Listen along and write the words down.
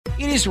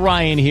It is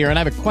Ryan here, and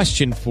I have a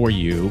question for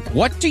you.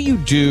 What do you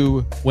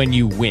do when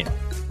you win?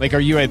 Like, are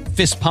you a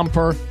fist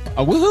pumper,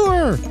 a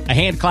woohooer, a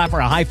hand clapper,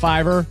 a high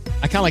fiver?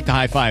 I kind of like the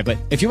high five, but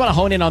if you want to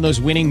hone in on those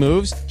winning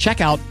moves,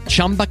 check out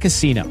Chumba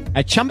Casino.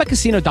 At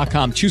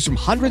ChumbaCasino.com, choose from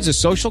hundreds of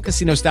social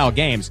casino-style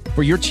games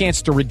for your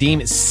chance to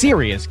redeem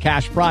serious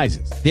cash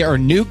prizes. There are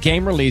new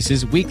game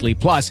releases weekly,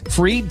 plus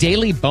free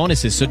daily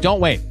bonuses. So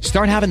don't wait.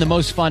 Start having the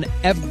most fun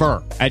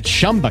ever at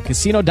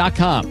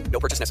ChumbaCasino.com.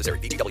 No purchase necessary.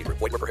 VGW Group.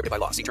 Void where prohibited by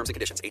law. See terms and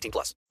conditions. 18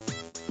 plus.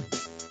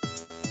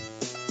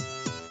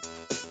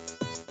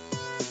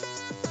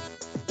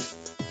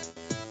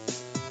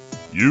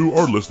 You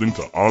are listening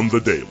to On the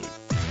Daily,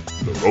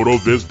 the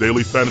RotoViz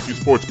Daily Fantasy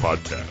Sports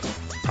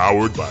Podcast,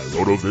 powered by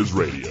RotoViz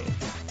Radio.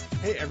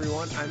 Hey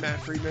everyone, I'm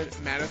Matt Friedman,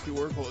 Matt at the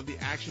Oracle of the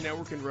Action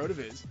Network and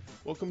RotoViz.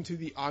 Welcome to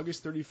the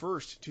August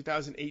 31st,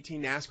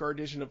 2018 NASCAR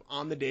edition of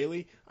On the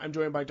Daily. I'm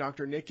joined by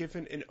Dr. Nick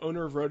Kiffin, an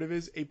owner of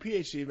RotoViz, a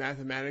PhD in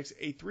mathematics,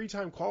 a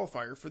three-time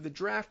qualifier for the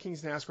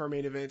DraftKings NASCAR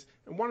main event,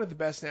 and one of the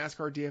best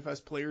NASCAR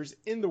DFS players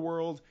in the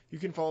world. You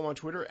can follow him on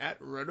Twitter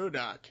at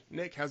RotoDoc.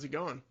 Nick, how's it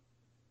going?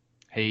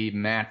 Hey,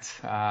 Matt.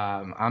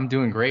 I'm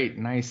doing great.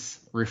 Nice,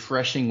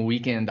 refreshing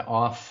weekend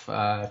off.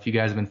 If you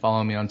guys have been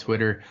following me on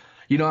Twitter,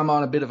 you know I'm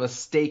on a bit of a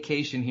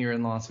staycation here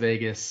in Las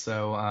Vegas.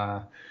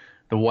 So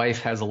the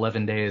wife has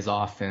 11 days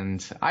off,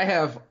 and I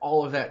have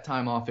all of that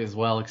time off as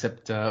well,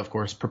 except, of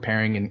course,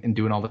 preparing and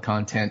doing all the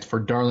content for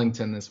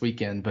Darlington this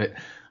weekend. But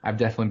I've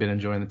definitely been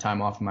enjoying the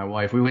time off with my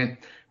wife. We went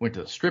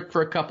to the Strip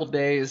for a couple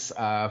days.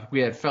 We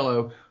had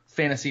fellow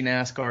fantasy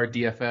NASCAR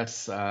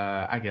DFS,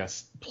 I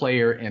guess,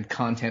 player and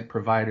content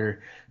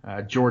provider,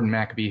 Jordan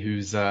McAbee,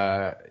 who's,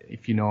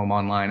 if you know him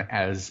online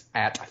as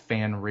at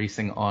Fan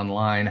Racing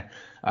Online,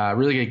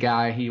 really good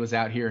guy. He was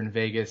out here in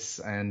Vegas,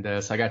 and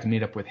so I got to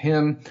meet up with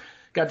him.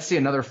 Got to see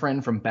another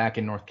friend from back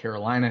in North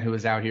Carolina who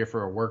was out here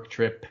for a work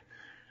trip.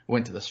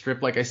 Went to the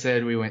Strip, like I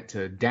said. We went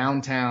to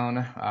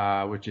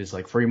downtown, which is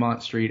like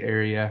Fremont Street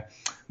area.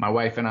 My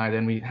wife and I,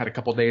 then we had a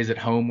couple days at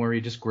home where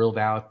we just grilled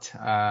out.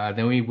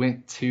 Then we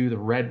went to the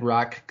Red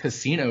Rock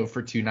Casino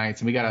for 2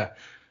 nights, and we got a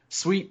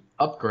sweet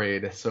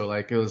upgrade. So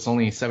like it was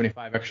only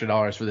 $75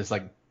 extra for this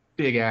like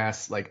big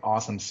ass like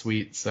awesome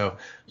suite. So it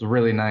was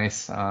really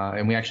nice.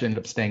 And we actually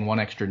ended up staying one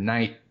extra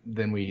night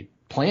than we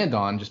planned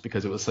on, just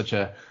because it was such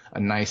a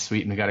nice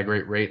suite and we got a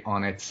great rate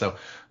on it. So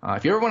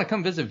if you ever want to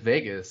come visit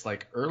Vegas,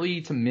 like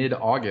early to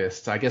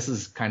mid-August, I guess this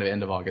is kind of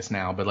end of August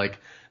now, but like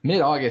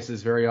mid-August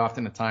is very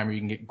often a time where you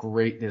can get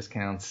great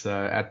discounts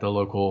at the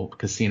local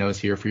casinos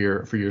here for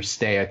your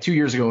stay. 2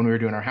 years ago when we were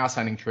doing our house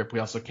hunting trip, we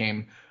also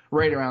came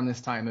right around this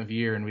time of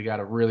year, and we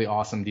got a really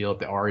awesome deal at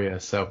the Aria.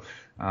 So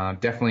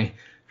definitely,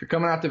 if you're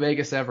coming out to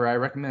Vegas ever, I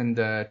recommend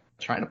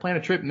trying to plan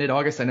a trip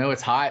mid-August. I know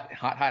it's hot,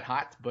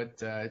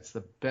 but it's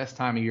the best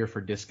time of year for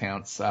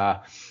discounts.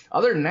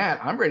 Other than that,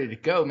 I'm ready to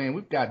go, man.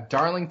 We've got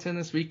Darlington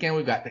this weekend.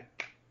 We've got the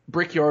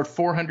Brickyard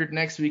 400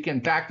 next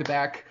weekend,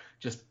 back-to-back,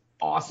 just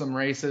awesome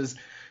races.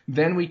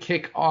 Then we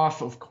kick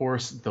off, of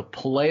course, the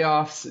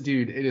playoffs.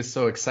 Dude, it is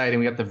so exciting.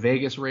 We got the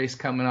Vegas race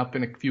coming up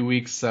in a few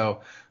weeks,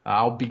 so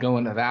I'll be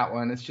going to that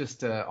one. It's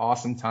just an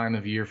awesome time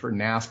of year for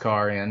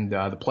NASCAR, and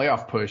the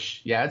playoff push,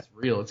 yeah, it's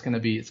real. It's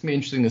gonna be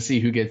interesting to see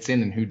who gets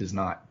in and who does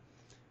not.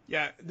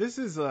 Yeah, this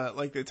is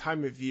like the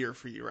time of year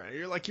for you,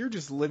 right? You're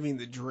just living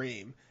the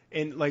dream.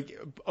 And like,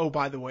 oh,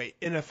 by the way,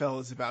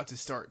 NFL is about to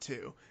start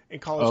too, and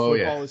college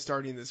football is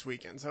starting this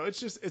weekend. So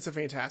it's a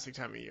fantastic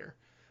time of year.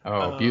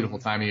 Oh, beautiful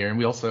time of year. And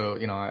we also,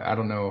 I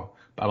don't know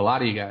about a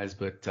lot of you guys,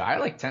 but I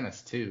like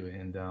tennis too.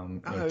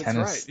 And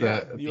tennis,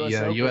 right.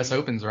 the U.S.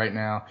 Opens right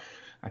now.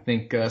 I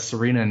think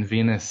Serena and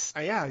Venus.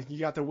 Yeah, you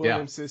got the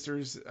Williams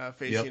sisters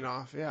facing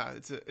off. Yeah,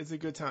 it's a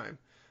good time.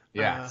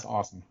 Yeah, it's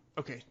awesome.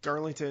 Okay,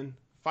 Darlington,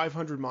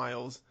 500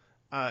 miles.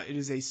 It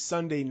is a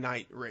Sunday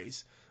night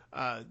race.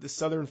 The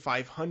Southern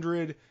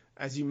 500,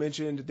 as you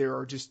mentioned, there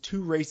are just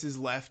 2 races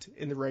left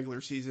in the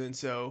regular season,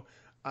 so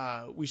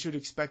we should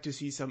expect to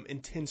see some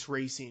intense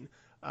racing.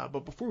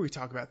 But before we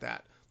talk about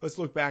that, let's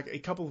look back a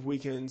couple of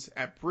weekends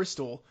at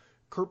Bristol.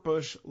 Kurt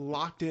Busch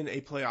locked in a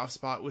playoff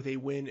spot with a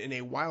win in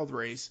a wild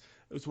race.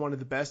 It was one of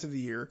the best of the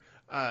year.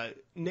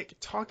 Nick,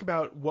 talk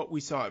about what we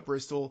saw at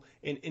Bristol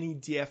and any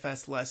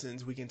DFS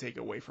lessons we can take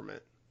away from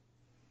it.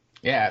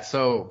 Yeah,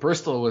 so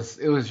Bristol was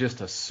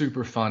just a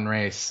super fun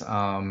race.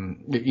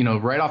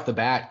 Right off the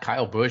bat,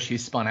 Kyle Busch, he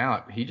spun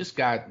out. He just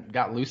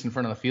got loose in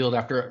front of the field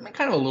after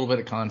kind of a little bit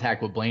of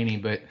contact with Blaney,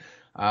 but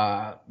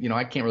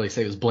I can't really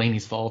say it was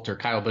Blaney's fault or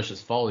Kyle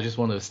Busch's fault. It was just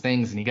one of those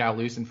things, and he got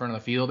loose in front of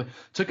the field.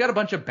 Took out a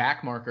bunch of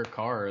backmarker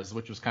cars,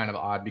 which was kind of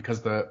odd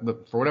because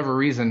the for whatever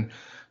reason,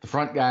 the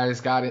front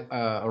guys got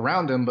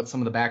around him, but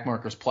some of the back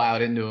markers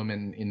plowed into him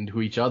and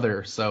into each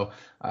other. So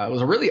it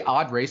was a really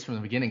odd race from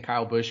the beginning.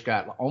 Kyle Busch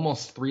got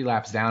almost 3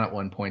 laps down at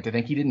one point. I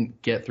think he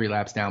didn't get 3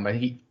 laps down, but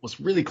he was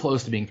really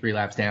close to being 3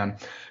 laps down.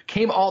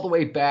 Came all the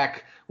way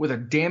back with a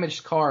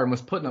damaged car and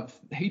was put up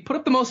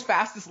the most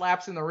fastest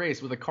laps in the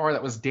race with a car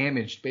that was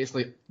damaged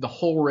basically the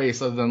whole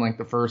race other than like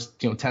the first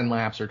 10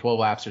 laps or 12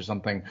 laps or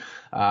something.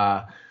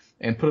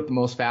 and put up the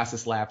most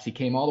fastest laps. He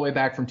came all the way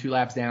back from 2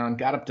 laps down,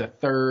 got up to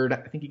third. I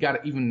think he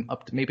got even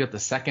up to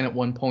second at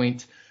one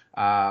point.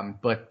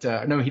 But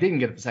no, he didn't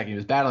get up to second. He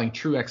was battling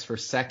Truex for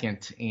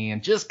second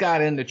and just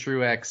got into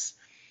Truex,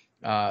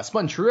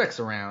 spun Truex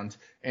around.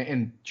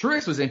 And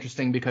Truex was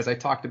interesting because I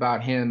talked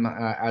about him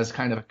as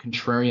kind of a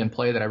contrarian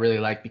play that I really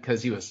liked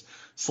because he was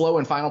slow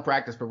in final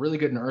practice, but really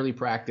good in early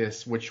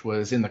practice, which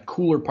was in the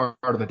cooler part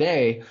of the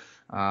day.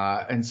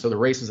 And so the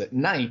race was at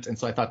night. And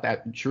so I thought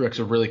that Truex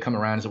would really come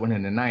around as it went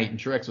into night. And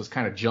Truex was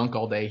kind of junk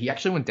all day. He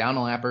actually went down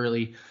a lap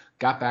early,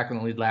 got back on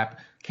the lead lap,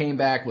 came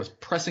back, was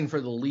pressing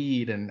for the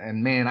lead.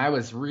 And man, I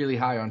was really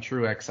high on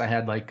Truex. I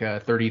had like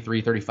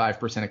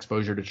 35%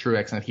 exposure to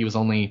Truex, and he was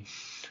only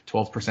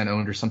 12%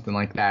 owned or something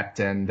like that.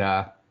 And,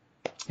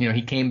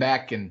 he came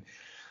back and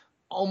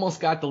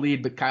almost got the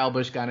lead, but Kyle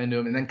Busch got into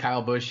him, and then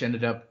Kyle Busch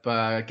ended up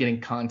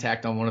getting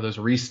contact on one of those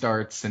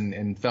restarts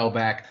and fell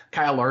back.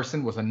 Kyle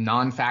Larson was a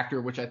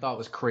non-factor, which I thought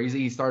was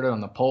crazy. He started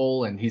on the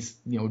pole, and he's,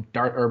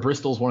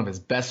 Bristol's one of his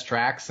best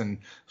tracks, and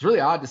it was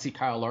really odd to see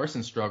Kyle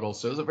Larson struggle.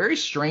 So it was a very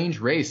strange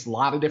race, a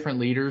lot of different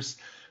leaders.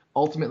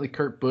 Ultimately,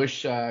 Kurt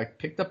Busch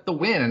picked up the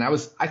win, and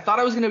I thought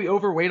I was going to be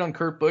overweight on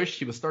Kurt Busch.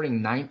 He was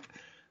starting 9th.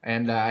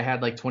 And I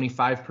had like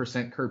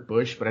 25% Kurt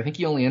Busch, but I think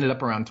he only ended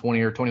up around 20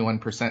 or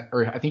 21%,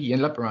 or I think he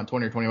ended up around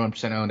 20 or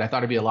 21% owned. I thought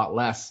it'd be a lot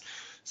less.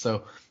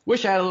 So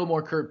wish I had a little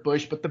more Kurt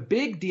Busch. But the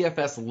big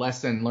DFS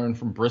lesson learned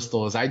from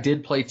Bristol is I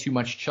did play too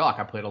much chalk.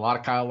 I played a lot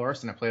of Kyle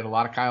Larson. I played a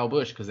lot of Kyle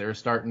Busch because they were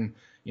starting,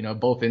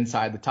 both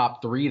inside the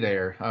top 3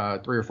 there,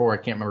 3 or 4. I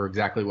can't remember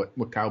exactly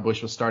what Kyle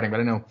Busch was starting, but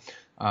I know,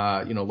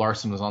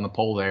 Larson was on the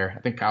pole there.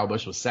 I think Kyle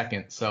Busch was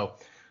second. So,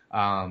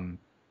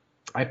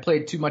 I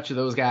played too much of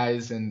those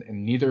guys, and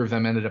neither of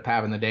them ended up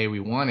having the day we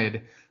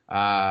wanted.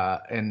 I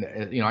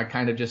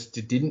kind of just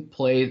didn't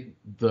play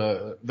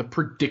the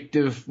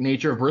predictive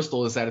nature of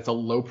Bristol is that it's a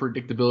low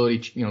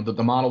predictability.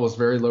 The model was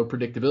very low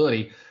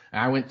predictability,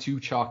 and I went too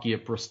chalky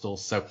at Bristol.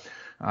 So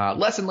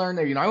lesson learned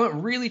there. I went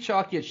really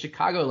chalky at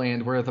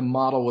Chicagoland where the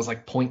model was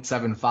like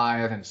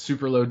 0.75 and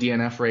super low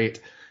DNF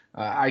rate.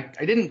 I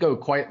didn't go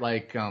quite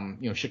like,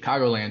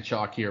 Chicagoland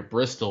chalk here at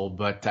Bristol,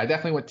 but I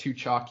definitely went too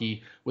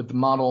chalky with the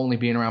model only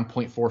being around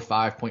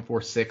 0.45,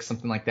 0.46,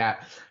 something like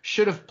that.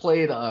 Should have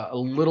played a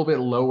little bit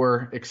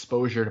lower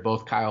exposure to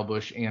both Kyle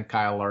Busch and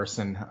Kyle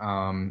Larson.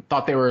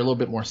 Thought they were a little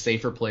bit more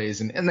safer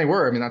plays, and they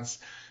were. I mean, that's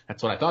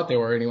what I thought they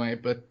were anyway,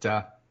 but,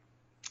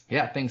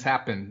 things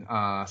happen.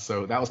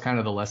 So that was kind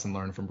of the lesson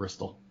learned from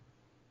Bristol.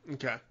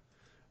 Okay.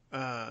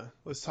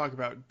 Let's talk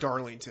about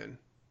Darlington,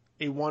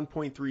 a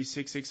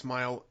 1.366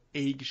 mile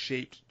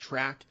egg-shaped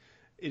track.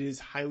 It is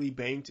highly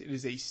banked. It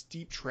is a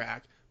steep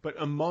track, but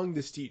among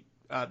the steep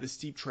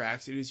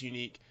tracks, it is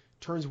unique.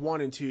 Turns 1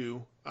 and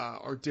 2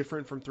 are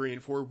different from 3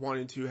 and 4. 1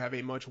 and 2 have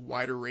a much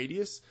wider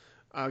radius.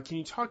 Can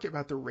you talk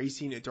about the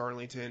racing at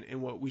Darlington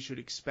and what we should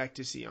expect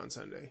to see on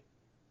Sunday?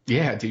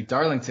 Yeah, dude,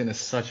 Darlington is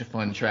such a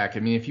fun track. I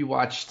mean, if you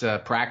watched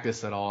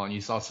practice at all and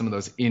you saw some of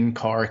those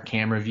in-car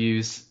camera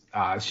views,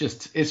 it's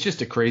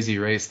just a crazy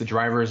race. The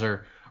drivers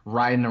are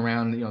riding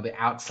around, the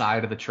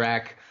outside of the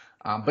track.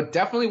 But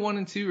definitely 1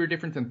 and 2 are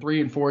different than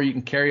 3 and 4. You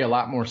can carry a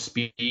lot more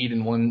speed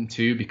in 1 and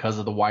 2 because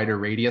of the wider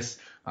radius.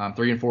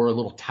 3 and 4 are a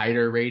little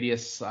tighter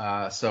radius.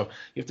 So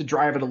you have to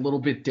drive it a little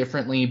bit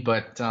differently,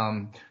 but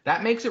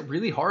that makes it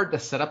really hard to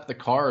set up the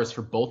cars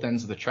for both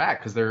ends of the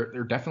track because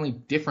they're definitely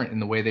different in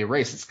the way they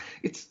race.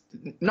 It's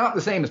not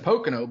the same as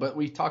Pocono, but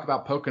we talk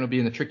about Pocono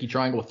being the tricky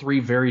triangle with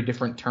 3 very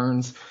different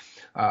turns.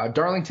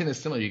 Darlington is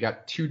similar. You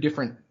got 2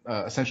 different,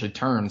 essentially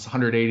turns,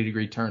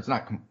 180-degree turns,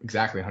 not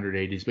exactly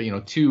 180s,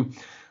 but 2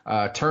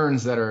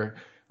 turns that are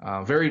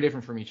very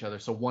different from each other.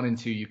 So 1 and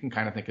 2, you can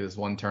kind of think of as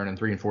one turn, and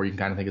 3 and 4, you can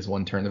kind of think as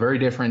one turn. They're very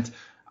different.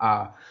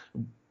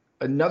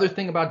 Another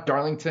thing about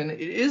Darlington, it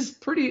is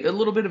a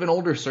little bit of an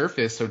older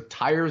surface, so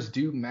tires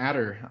do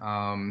matter.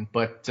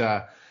 But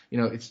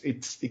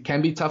it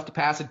can be tough to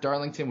pass at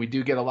Darlington. We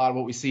do get a lot of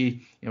what we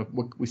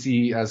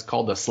see as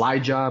called a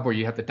slide job, where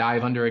you have to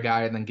dive under a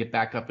guy and then get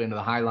back up into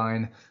the high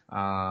line.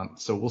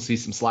 So we'll see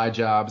some slide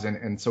jobs,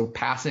 and so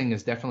passing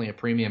is definitely a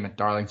premium at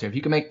Darlington. If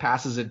you can make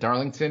passes at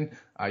Darlington,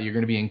 you're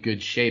going to be in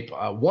good shape.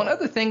 One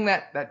other thing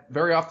that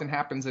very often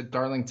happens at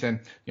Darlington,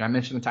 I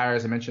mentioned the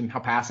tires, I mentioned how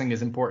passing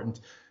is important.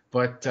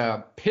 But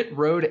pit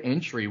road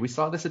entry, we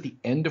saw this at the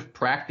end of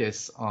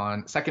practice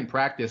on second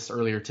practice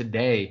earlier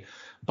today.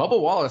 Bubba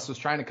Wallace was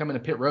trying to come into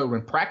pit road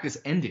when practice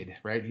ended,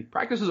 right?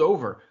 Practice was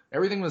over.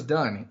 Everything was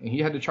done. And he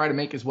had to try to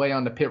make his way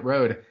onto pit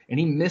road, and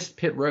he missed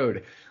pit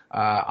road.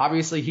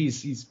 Obviously,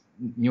 he's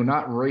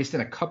not raced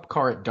in a cup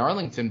car at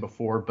Darlington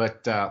before,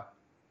 but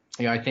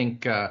I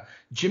think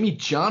Jimmy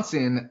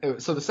Johnson,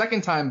 so the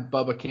second time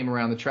Bubba came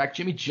around the track,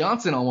 Jimmy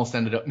Johnson almost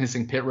ended up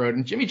missing pit road.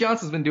 And Jimmy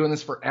Johnson's been doing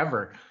this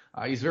forever.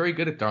 He's very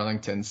good at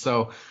Darlington.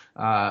 So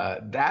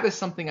that is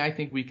something I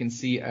think we can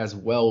see as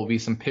well, will be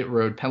some pit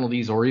road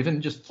penalties or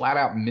even just flat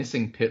out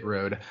missing pit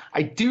road.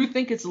 I do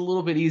think it's a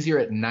little bit easier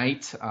at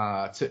night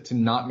to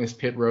not miss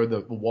pit road.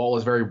 The wall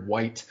is very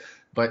white.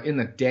 But in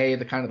the day,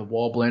 the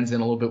wall blends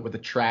in a little bit with the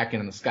track and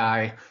in the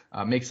sky,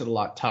 makes it a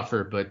lot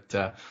tougher.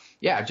 But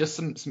yeah, just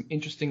some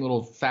interesting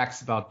little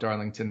facts about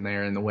Darlington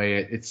there, and the way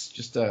it's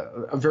just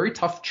a very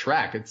tough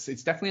track. It's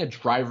definitely a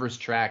driver's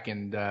track,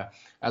 and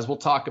as we'll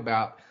talk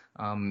about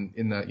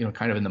in the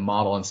kind of in the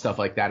model and stuff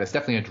like that, it's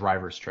definitely a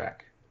driver's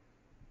track.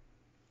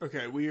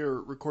 Okay, we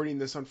are recording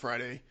this on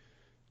Friday.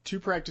 2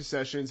 practice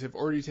sessions have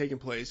already taken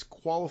place.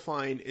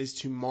 Qualifying is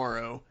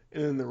tomorrow,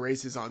 and then the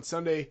race is on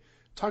Sunday.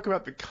 Talk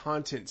about the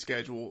content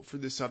schedule for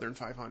the Southern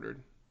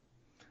 500.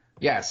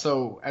 Yeah,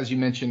 so as you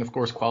mentioned, of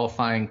course,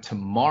 qualifying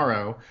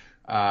tomorrow.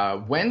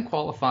 When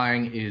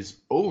qualifying is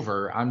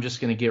over, I'm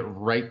just going to get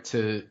right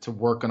to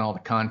work on all the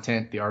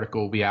content. The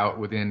article will be out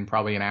within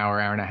probably an hour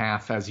and a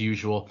half as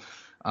usual.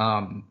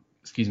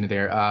 Excuse me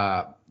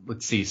there.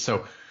 Let's see.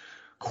 So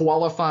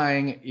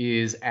qualifying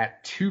is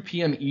at 2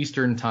 p.m.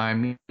 Eastern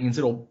time, means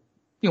it'll,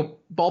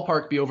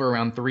 ballpark be over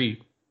around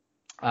 3.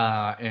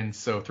 And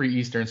so 3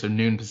 Eastern, so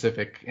noon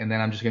Pacific. And then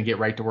I'm just going to get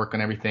right to work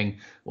on everything.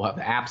 We'll have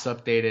the apps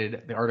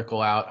updated, the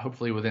article out,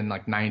 hopefully within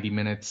like 90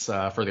 minutes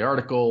for the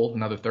article,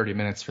 another 30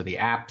 minutes for the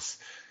apps.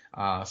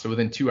 So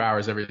within 2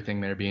 hours,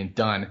 everything there being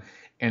done.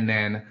 And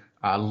then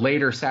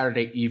later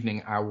Saturday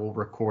evening, I will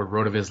record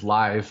RotoViz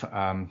Live.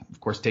 Of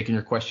course, taking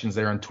your questions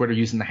there on Twitter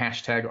using the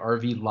hashtag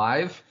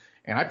RVLive.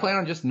 And I plan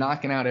on just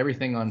knocking out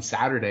everything on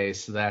Saturday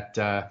so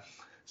that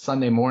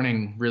Sunday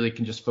morning really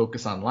can just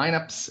focus on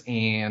lineups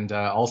and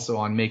also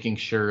on making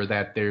sure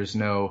that there's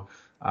no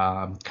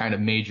kind of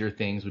major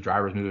things with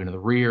drivers moving to the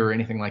rear or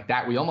anything like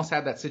that. We almost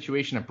had that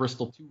situation at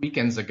Bristol 2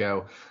 weekends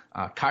ago.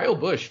 Kyle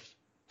Busch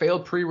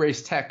failed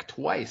pre-race tech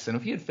twice, and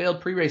if he had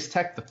failed pre-race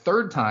tech the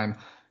third time,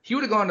 he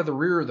would have gone to the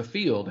rear of the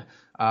field,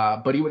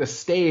 but he would have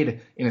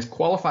stayed in his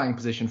qualifying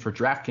position for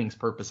DraftKings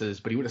purposes,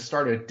 but he would have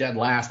started dead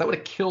last. That would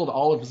have killed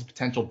all of his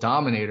potential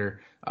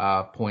dominator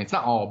points.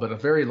 Not all, but a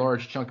very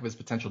large chunk of his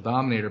potential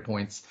dominator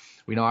points.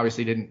 We know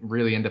obviously didn't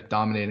really end up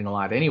dominating a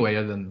lot anyway,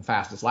 other than the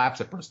fastest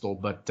laps at Bristol,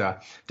 but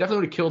definitely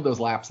would have killed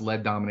those laps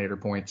led dominator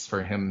points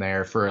for him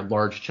there for a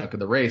large chunk of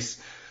the race.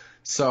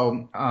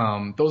 So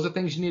those are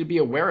things you need to be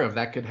aware of.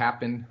 That could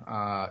happen,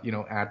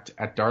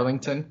 at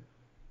Darlington.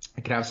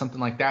 It could have something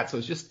like that. So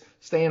it's just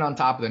staying on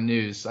top of the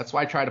news. That's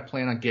why I try to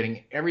plan on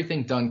getting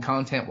everything done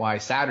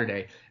content-wise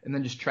Saturday, and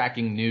then just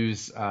tracking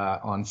news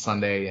on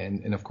Sunday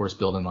and of course,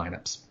 building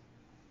lineups.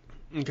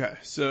 Okay,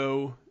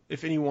 so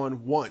if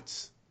anyone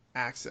wants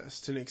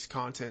access to Nick's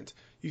content,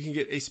 you can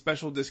get a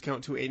special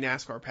discount to a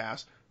NASCAR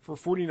pass for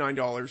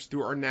 $49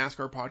 through our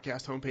NASCAR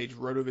podcast homepage,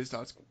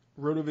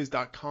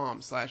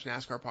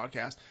 rotoviz.com/NASCAR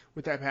podcast.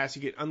 With that pass,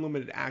 you get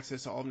unlimited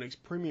access to all of Nick's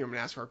premium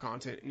NASCAR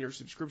content, and your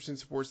subscription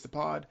supports the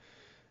pod.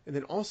 And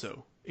then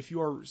also, if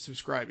you are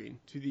subscribing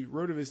to the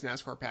RotoViz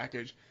NASCAR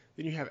package,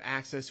 then you have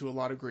access to a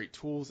lot of great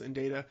tools and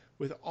data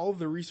with all of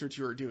the research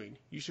you are doing.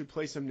 You should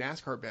place some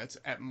NASCAR bets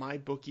at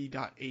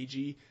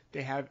mybookie.ag.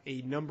 They have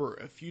a number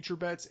of future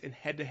bets and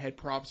head-to-head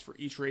props for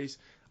each race.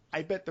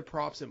 I bet the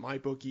props at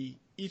MyBookie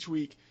each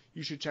week.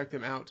 You should check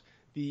them out.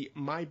 The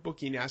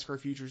MyBookie NASCAR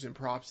futures and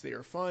props, they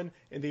are fun,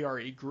 and they are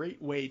a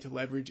great way to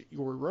leverage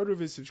your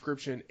RotoViz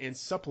subscription and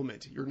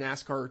supplement your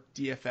NASCAR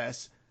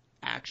DFS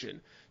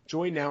action.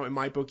 Join now, and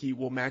MyBookie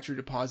will match your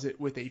deposit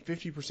with a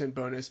 50%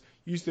 bonus.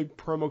 Use the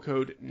promo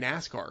code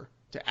NASCAR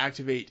to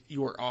activate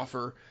your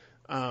offer.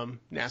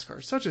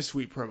 NASCAR, such a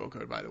sweet promo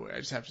code, by the way, I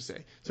just have to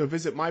say. So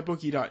visit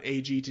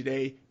mybookie.ag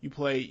today. You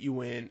play, you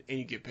win, and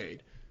you get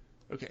paid.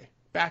 Okay,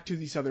 back to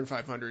the Southern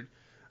 500.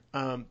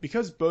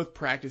 Because both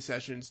practice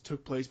sessions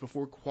took place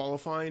before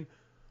qualifying,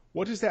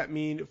 what does that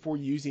mean for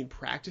using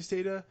practice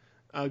data,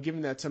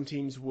 given that some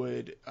teams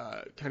would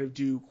kind of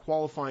do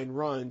qualifying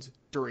runs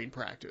during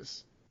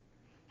practice?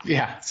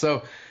 Yeah,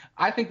 so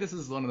I think this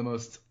is one of the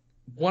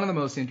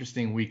most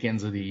interesting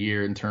weekends of the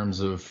year in terms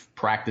of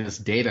practice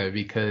data,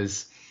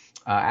 because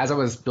as I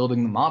was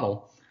building the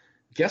model,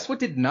 guess what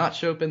did not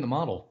show up in the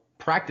model?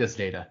 Practice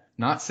data.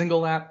 Not single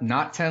lap,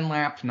 not 10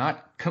 lap,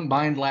 not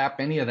combined lap,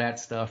 any of that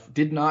stuff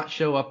did not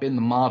show up in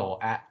the model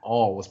at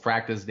all, was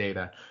practice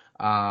data.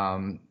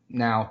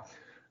 Now,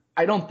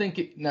 I don't think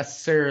it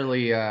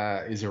necessarily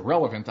is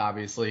irrelevant,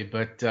 obviously,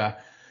 but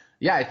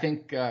yeah, I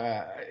think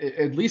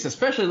at least,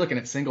 especially looking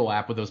at single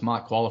lap with those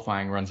mock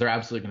qualifying runs, they're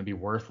absolutely going to be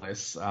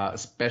worthless,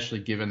 especially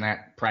given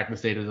that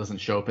practice data doesn't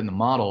show up in the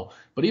model.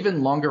 But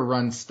even longer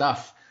run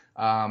stuff,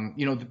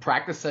 the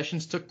practice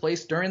sessions took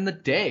place during the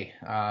day.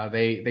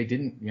 They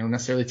didn't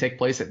necessarily take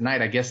place at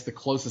night. I guess the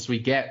closest we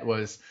get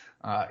was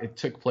it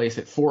took place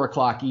at 4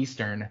 o'clock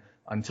Eastern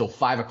until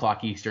 5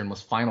 o'clock Eastern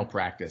was final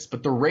practice.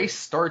 But the race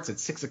starts at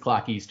 6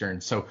 o'clock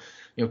Eastern. So,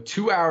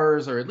 2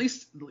 hours, or at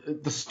least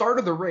the start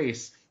of the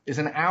race, is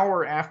an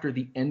hour after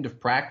the end of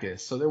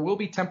practice. So there will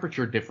be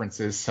temperature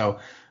differences. So,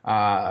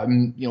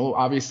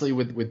 obviously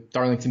with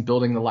Darlington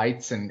building the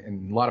lights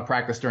and a lot of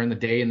practice during the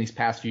day in these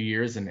past few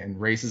years and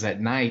races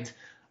at night,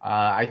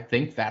 I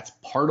think that's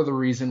part of the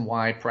reason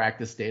why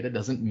practice data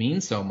doesn't mean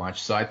so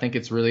much. So I think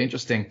it's really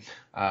interesting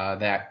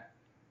that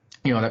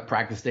that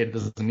practice data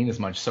doesn't mean as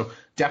much. So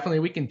definitely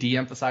we can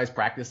de-emphasize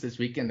practice this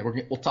weekend.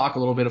 We'll talk a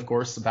little bit, of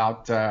course,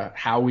 about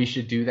how we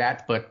should do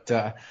that. But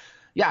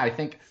yeah, I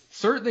think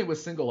certainly with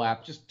single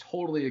lap, just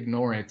totally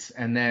ignore it.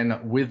 And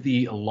then with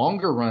the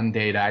longer run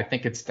data, I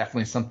think it's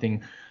definitely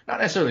something, not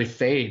necessarily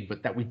fade,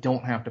 but that we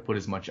don't have to put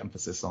as much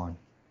emphasis on.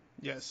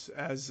 Yes,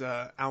 as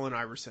Allen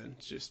Iverson,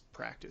 just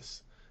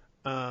practice.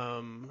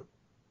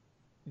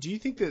 Do you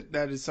think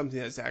that is something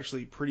that's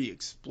actually pretty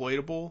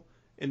exploitable,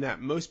 in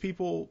that most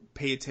people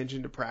pay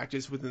attention to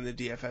practice within the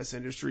DFS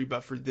industry,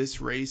 but for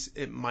this race,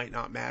 it might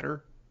not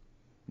matter?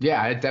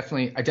 Yeah, I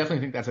definitely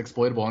think that's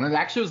exploitable. And it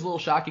actually was a little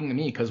shocking to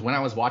me because when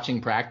I was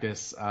watching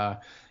practice, I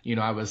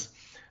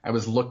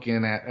was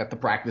looking at the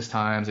practice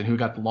times and who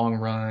got the long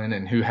run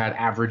and who had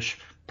average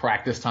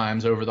practice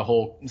times over the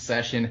whole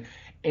session.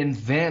 And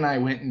then I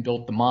went and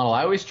built the model.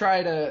 I always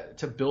try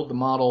to build the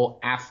model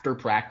after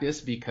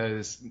practice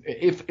because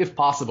if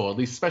possible, at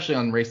least especially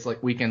on race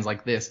like weekends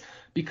like this,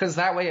 because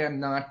that way I'm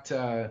not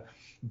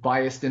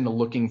biased into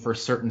looking for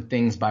certain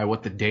things by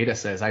what the data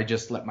says. I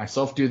just let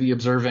myself do the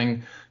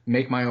observing,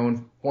 make my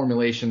own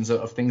formulations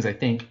of things I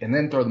think, and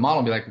then throw the model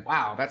and be like,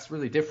 wow, that's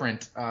really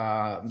different.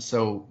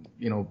 So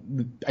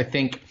I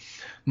think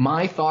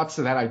my thoughts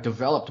that I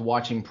developed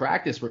watching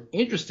practice were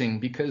interesting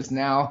because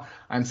now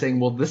I'm saying,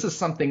 well, this is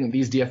something that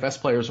these DFS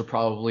players will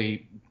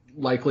probably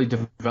likely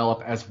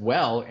develop as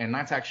well, and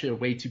that's actually a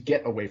way to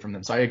get away from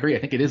them. So I agree. I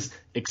think it is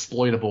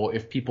exploitable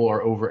if people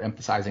are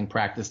overemphasizing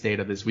practice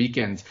data this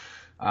weekend.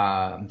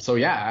 So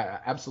yeah,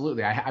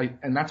 absolutely.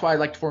 And that's why I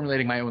liked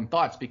formulating my own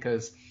thoughts,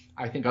 because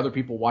I think other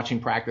people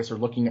watching practice or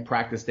looking at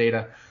practice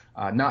data,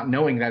 not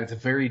knowing that it's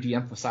very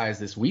de-emphasized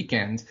this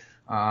weekend,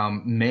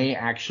 may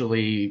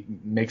actually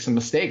make some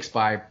mistakes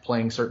by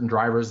playing certain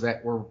drivers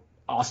that were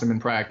awesome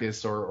in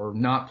practice or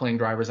not playing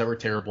drivers that were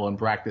terrible in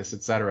practice,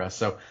 etc.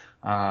 So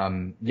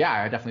yeah,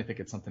 I definitely think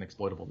it's something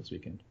exploitable this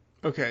weekend.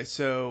 Okay,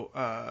 so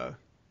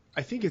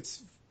I think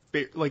it's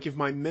like, if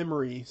my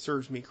memory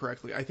serves me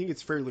correctly, I think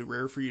it's fairly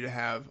rare for you to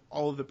have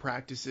all of the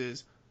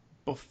practices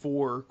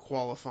before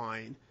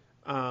qualifying.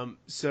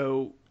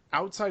 So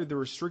outside of the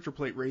restrictor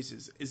plate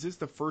races, is this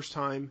the first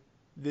time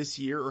this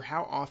year, or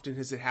how often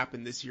has it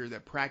happened this year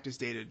that practice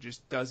data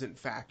just doesn't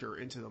factor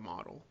into the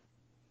model?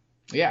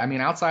 Yeah, I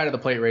mean, outside of the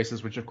plate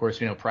races, which of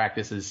course,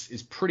 practice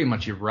is pretty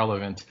much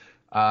irrelevant.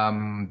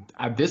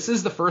 This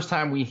is the first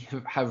time we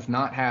have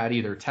not had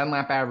either 10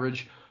 lap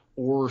average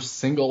or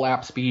single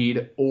lap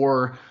speed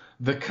or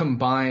the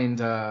combined,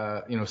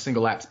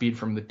 single lap speed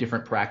from the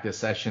different practice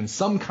sessions,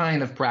 some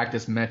kind of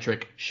practice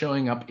metric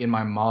showing up in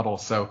my model.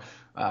 So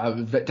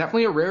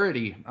definitely a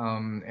rarity.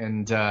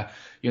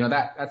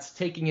 That's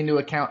taking into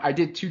account, I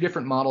did two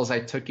different models.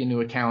 I took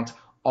into account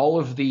all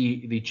of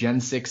the Gen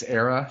 6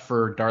 era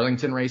for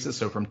Darlington races,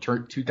 so from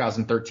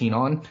 2013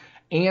 on.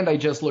 And I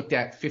just looked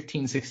at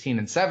 15, 16,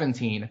 and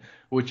 17,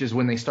 which is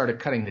when they started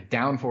cutting the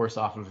downforce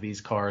off of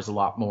these cars a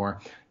lot more.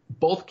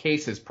 Both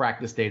cases,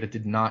 practice data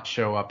did not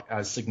show up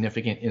as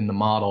significant in the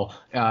model.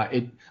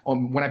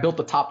 When I built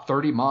the top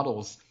 30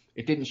 models,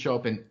 it didn't show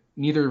up in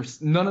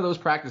none of those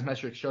practice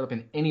metrics showed up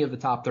in any of the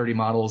top 30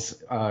 models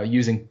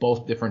using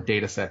both different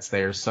data sets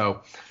there.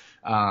 So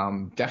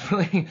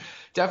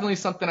definitely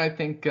something I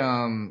think,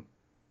 I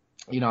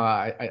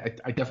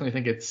definitely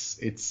think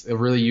it's a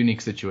really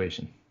unique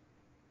situation.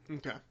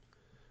 Okay.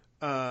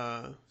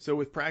 So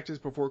with practice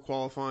before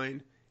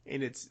qualifying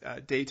and it's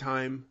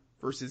daytime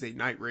versus a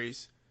night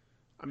race,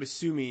 I'm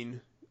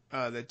assuming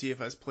that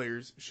DFS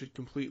players should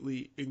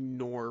completely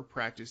ignore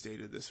practice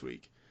data this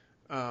week.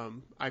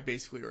 I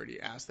basically already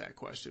asked that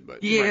question,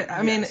 but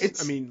yeah,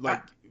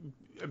 right,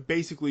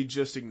 basically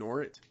just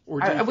ignore it.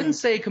 Or I wouldn't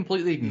say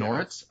completely ignore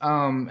it.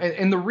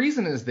 And the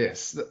reason is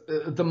this: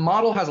 the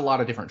model has a lot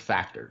of different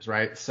factors,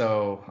 right?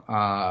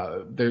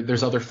 So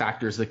there's other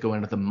factors that go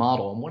into the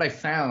model, and what I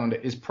found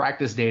is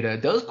practice data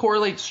does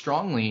correlate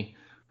strongly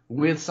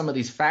with some of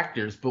these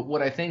factors, but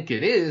what I think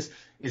it is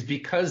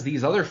because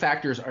these other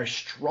factors are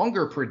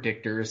stronger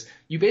predictors,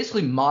 you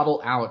basically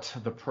model out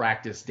the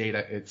practice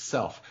data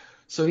itself.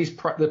 So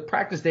the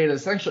practice data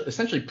is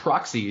essentially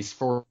proxies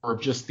for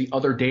just the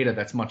other data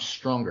that's much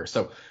stronger.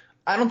 So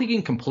I don't think you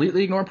can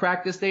completely ignore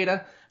practice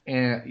data,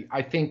 and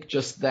I think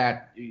just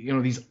that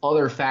these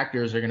other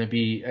factors are going to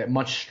be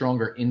much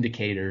stronger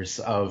indicators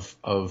of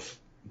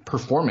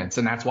performance,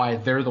 and that's why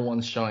they're the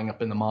ones showing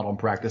up in the model and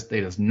practice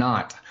data is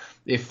not.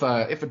 If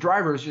a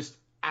driver is just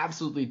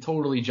absolutely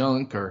totally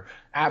junk or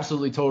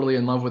absolutely totally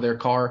in love with their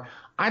car,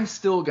 I'm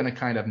still going to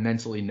kind of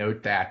mentally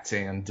note that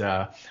and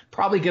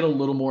probably get a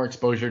little more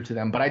exposure to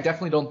them. But I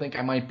definitely don't think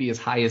I might be as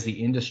high as the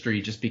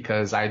industry, just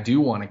because I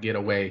do want to get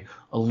away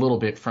a little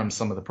bit from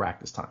some of the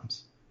practice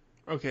times.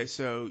 Okay,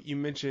 so you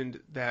mentioned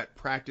that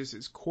practice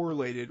is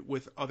correlated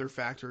with other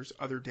factors,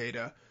 other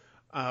data.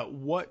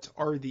 What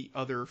are the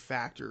other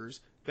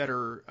factors that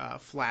are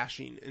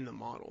flashing in the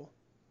model?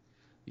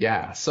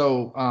 Yeah,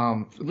 so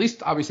at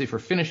least obviously for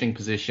finishing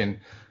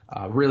position,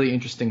 really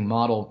interesting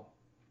model.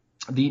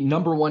 The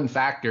number one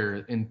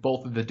factor in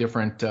both of the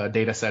different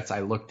data sets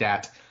I looked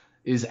at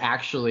is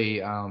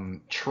actually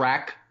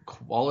track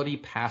quality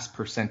pass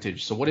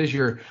percentage. So what is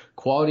your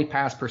quality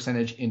pass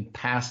percentage in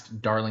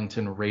past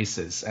Darlington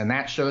races? And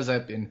that shows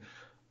up in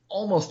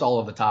almost all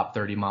of the top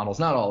 30 models,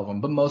 not all of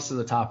them, but most of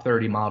the top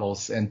 30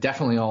 models, and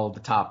definitely all of the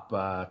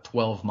top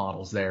 12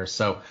 models there.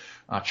 So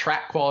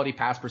track quality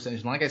pass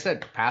percentage. And like I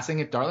said,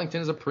 passing at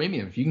Darlington is a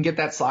premium. If you can get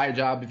that slide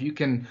job, if you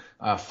can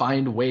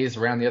find ways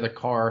around the other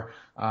car,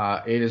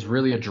 it is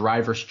really a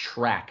driver's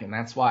track. And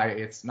that's why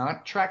it's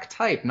not track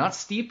type, not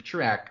steep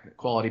track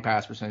quality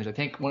pass percentage. I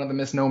think one of the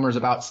misnomers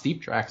about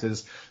steep tracks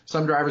is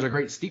some drivers are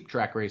great steep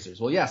track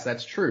racers. Well, yes,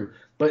 that's true.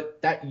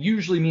 But that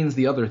usually means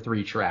the other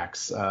three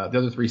tracks, the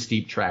other three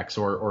steep tracks,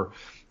 or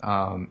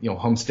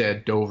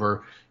Homestead,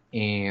 Dover,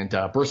 and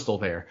Bristol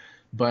there.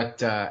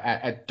 But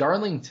at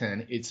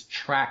Darlington, it's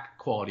track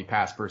quality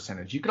pass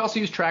percentage. You could also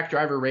use track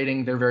driver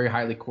rating. They're very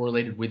highly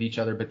correlated with each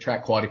other, but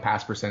track quality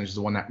pass percentage is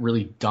the one that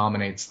really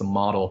dominates the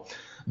model.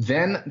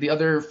 Then the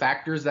other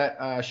factors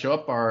that show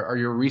up are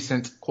your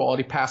recent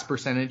quality pass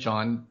percentage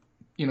on,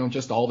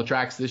 just all the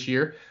tracks this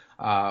year,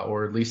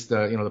 or at least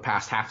the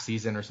past half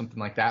season or something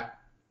like that.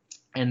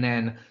 And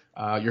then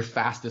your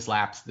fastest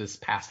laps this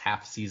past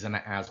half season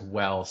as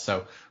well.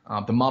 So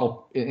the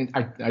model,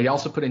 I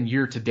also put in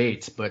year to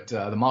date, but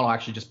the model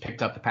actually just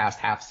picked up the past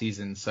half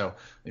season. So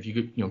if you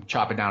could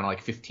chop it down to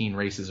like 15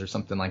 races or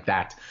something like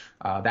that,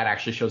 that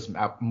actually shows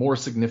more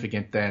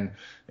significant than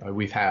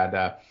we've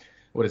had.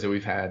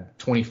 We've had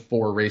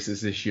 24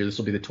 races this year. This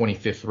will be the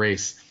 25th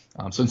race.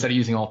 So instead of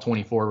using all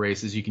 24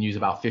 races, you can use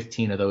about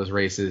 15 of those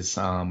races.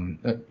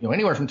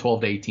 Anywhere from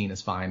 12 to 18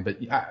 is fine, but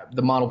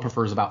the model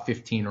prefers about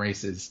 15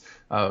 races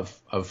of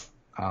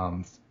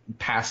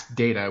past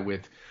data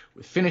with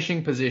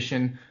finishing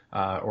position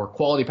or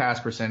quality pass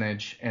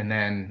percentage, and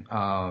then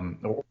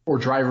or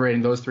driver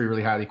rating. Those three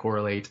really highly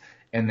correlate,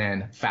 and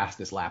then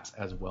fastest laps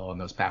as well in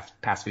those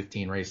past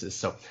 15 races.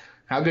 So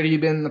how good have you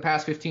been in the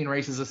past 15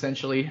 races,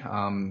 essentially?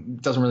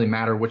 It doesn't really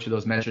matter which of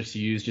those metrics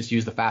you use. Just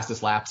use the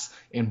fastest laps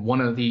in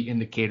one of the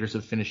indicators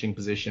of finishing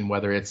position,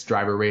 whether it's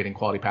driver rating,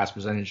 quality pass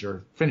percentage,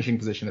 or finishing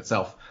position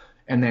itself,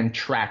 and then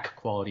track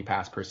quality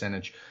pass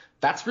percentage.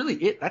 That's really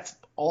it. That's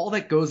all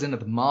that goes into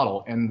the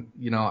model. And,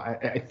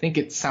 I think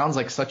it sounds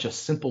like such a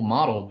simple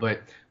model,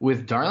 but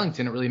with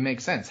Darlington, it really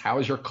makes sense. How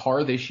is your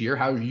car this year?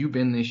 How have you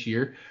been this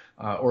year,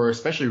 or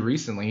especially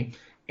recently?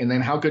 And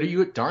then how good are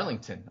you at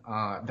Darlington?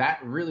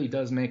 That really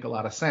does make a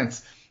lot of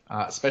sense,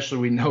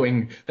 especially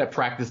knowing that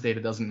practice data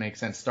doesn't make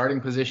sense.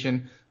 Starting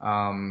position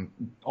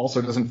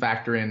also doesn't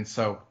factor in.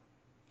 So,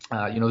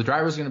 the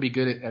driver's going to be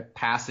good at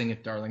passing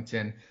at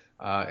Darlington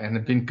and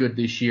have been good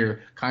this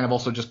year. Kind of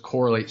also just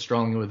correlate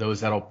strongly with those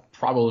that'll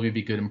probably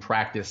be good in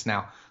practice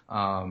now,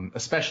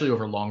 especially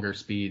over longer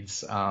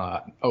speeds,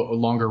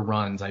 longer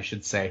runs, I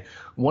should say.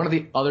 One of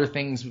the other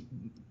things,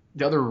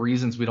 the other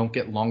reasons we don't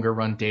get longer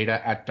run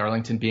data at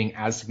Darlington being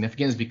as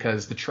significant is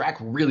because the track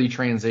really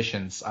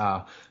transitions,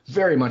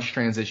 very much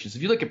transitions.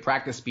 If you look at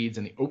practice speeds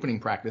in the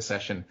opening practice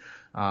session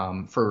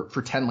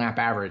for 10 lap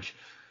average,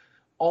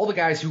 all the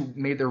guys who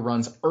made their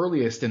runs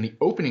earliest in the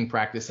opening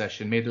practice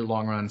session, made their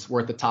long runs,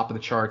 were at the top of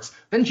the charts.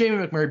 Then Jamie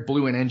McMurray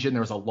blew an engine.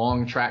 There was a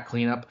long track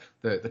cleanup.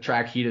 The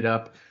track heated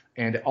up.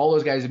 And all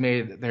those guys who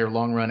made their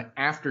long run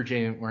after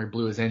Jamie McMurray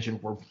blew his engine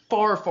were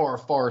far, far,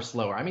 far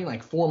slower. I mean,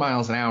 like 4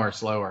 miles an hour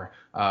slower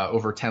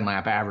over 10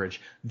 lap average.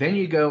 Then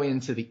you go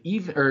into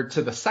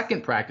to the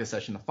second practice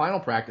session, the final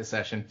practice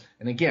session.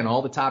 And again,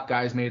 all the top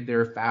guys made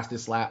their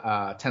fastest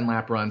 10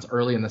 lap runs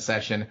early in the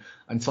session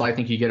until I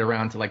think you get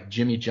around to like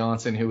Jimmy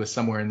Johnson, who was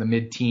somewhere in the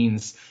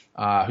mid-teens,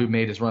 who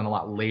made his run a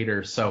lot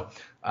later. So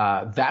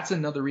that's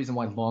another reason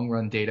why long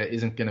run data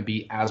isn't going to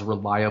be as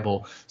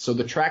reliable. So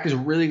the track is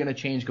really going to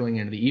change going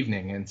into the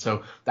evening. And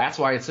so that's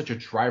why it's such a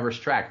driver's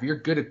track. If you're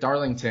good at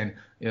Darlington,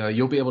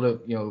 you'll be able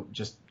to,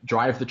 just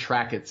drive the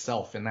track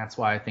itself. And that's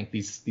why I think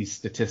these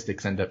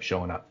statistics end up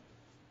showing up.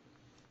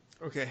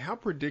 Okay. How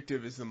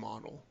predictive is the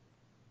model?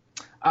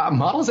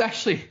 Model's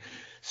actually,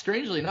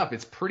 strangely enough,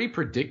 it's pretty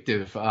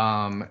predictive.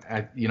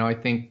 I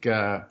think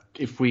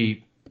if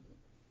we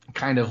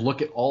kind of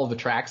look at all of the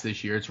tracks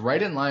this year, it's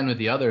right in line with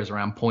the others,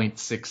 around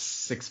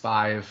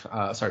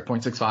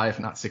 0.65,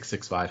 not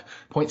 665,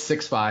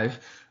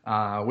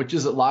 0.65, which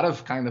is a lot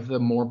of kind of the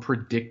more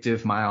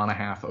predictive mile and a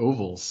half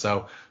ovals.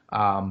 So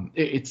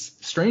it's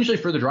strangely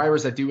for the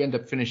drivers that do end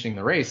up finishing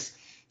the race,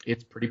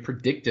 it's pretty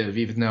predictive,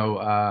 even though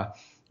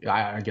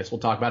I guess we'll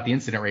talk about the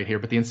incident rate here,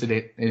 but the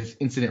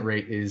incident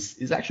rate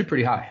is actually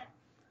pretty high.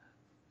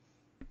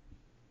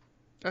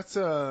 That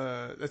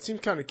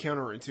seems kind of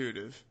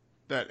counterintuitive,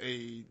 that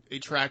a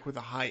track with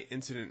a high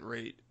incident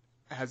rate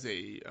has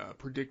a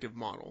predictive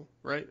model,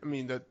 right? I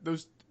mean, that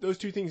those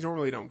two things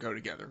normally don't go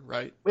together,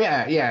 right?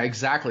 Yeah,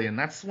 exactly. And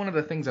that's one of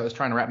the things I was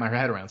trying to wrap my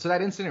head around. So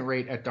that incident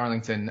rate at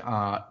Darlington,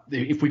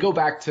 if we go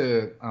back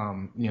to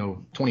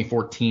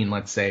 2014,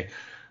 let's say,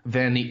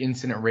 then the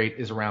incident rate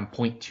is around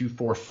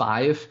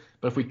 0.245.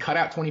 But if we cut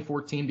out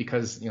 2014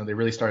 because they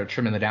really started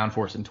trimming the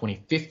downforce in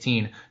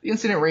 2015, the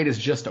incident rate is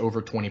just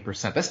over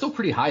 20%. That's still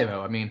pretty high,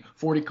 though. I mean,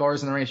 40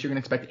 cars in the race, you're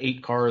going to expect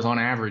 8 cars on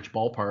average,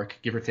 ballpark,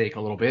 give or take a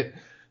little bit,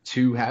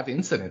 to have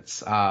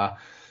incidents.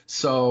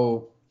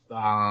 So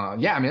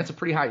yeah, I mean, it's a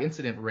pretty high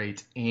incident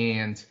rate.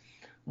 And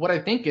what I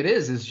think it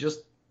is just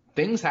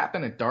things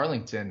happen at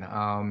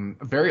Darlington.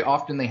 Very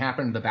often they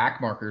happen to the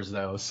back markers,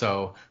 though.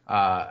 So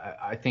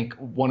I think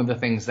one of the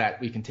things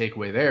that we can take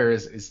away there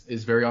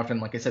is very often,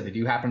 like I said, they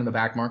do happen to the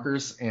back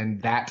markers,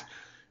 and that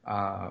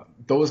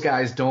those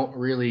guys don't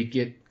really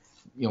get,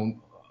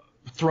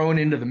 thrown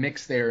into the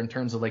mix there in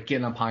terms of like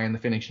getting up high in the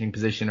finishing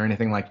position or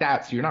anything like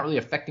that. So you're not really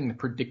affecting the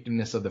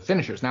predictiveness of the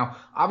finishers. Now,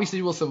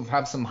 obviously, we'll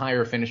have some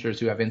higher finishers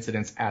who have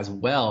incidents as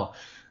well,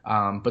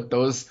 but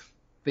those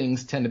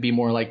things tend to be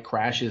more like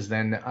crashes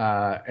than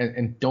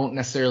and don't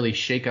necessarily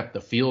shake up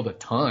the field a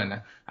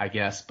ton, I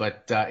guess.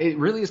 But it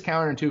really is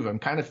counterintuitive. I'm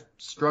kind of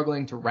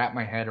struggling to wrap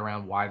my head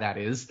around why that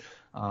is.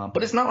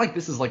 But it's not like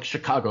this is like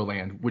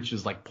Chicagoland, which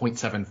is like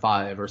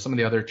 0.75, or some of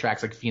the other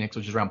tracks like Phoenix,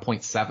 which is around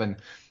 0.7.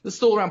 This is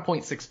still around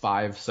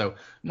 0.65, so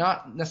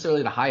not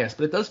necessarily the highest,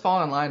 but it does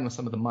fall in line with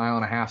some of the mile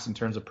and a halves in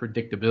terms of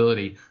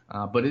predictability.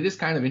 But it is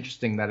kind of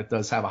interesting that it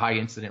does have a high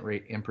incident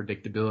rate and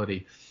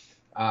predictability.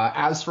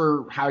 As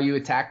for how you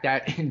attack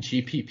that in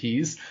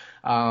GPPs,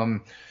 I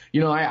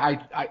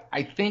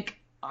think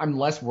I'm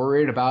less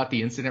worried about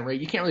the incident rate.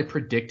 You can't really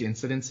predict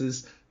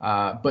incidences,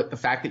 but the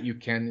fact that you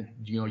can,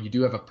 you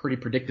do have a pretty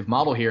predictive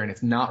model here, and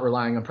it's not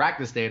relying on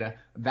practice data.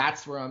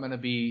 That's where I'm going to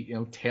be,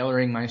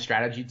 tailoring my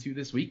strategy to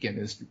this weekend,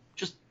 is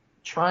just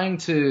trying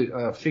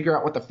to figure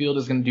out what the field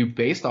is going to do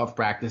based off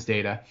practice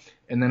data,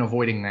 and then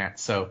avoiding that.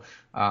 So,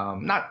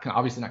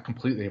 obviously not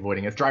completely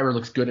avoiding it. If driver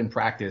looks good in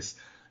practice,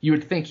 you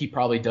would think he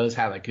probably does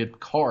have a good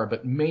car,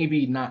 but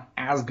maybe not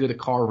as good a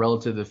car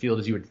relative to the field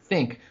as you would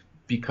think,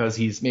 because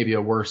he's maybe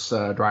a worse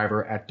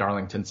driver at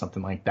Darlington,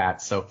 something like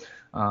that. So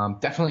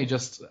definitely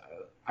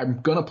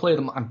I'm going to play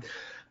them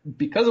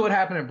because of what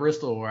happened at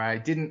Bristol, where I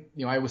didn't,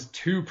 I was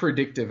too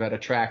predictive at a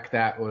track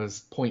that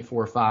was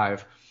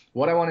 0.45.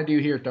 What I want to do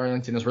here at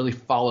Darlington is really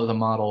follow the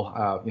model.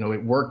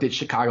 It worked at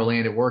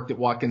Chicagoland. It worked at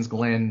Watkins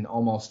Glen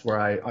almost, where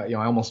I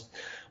almost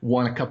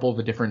won a couple of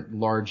the different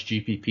large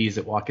GPPs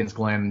at Watkins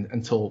Glen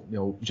until,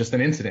 just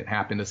an incident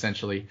happened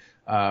essentially,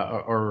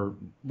 or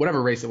whatever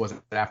race it was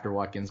after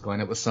Watkins Glen.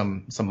 It was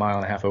some mile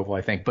and a half oval,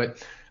 I think.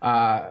 But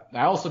I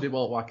also did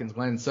well at Watkins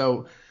Glen.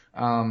 So,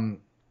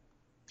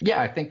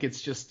 I think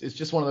it's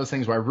just one of those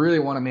things where I really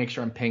want to make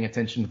sure I'm paying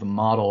attention to the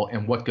model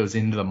and what goes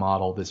into the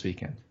model this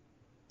weekend.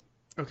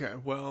 Okay,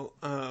 well,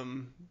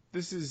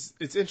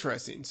 it's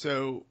interesting.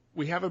 So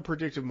we have a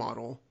predictive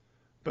model,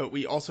 but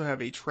we also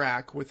have a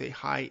track with a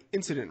high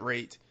incident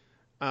rate,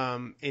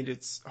 and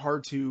it's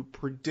hard to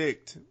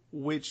predict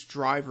which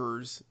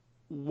drivers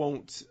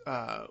won't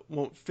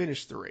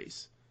finish the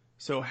race.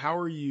 So how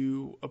are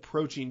you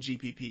approaching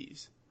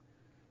GPPs?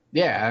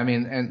 Yeah, I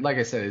mean, and like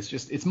I said,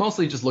 it's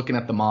mostly just looking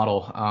at the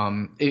model.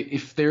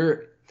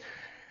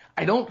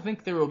 I don't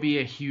think there will be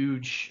a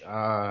huge,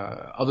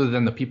 other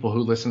than the people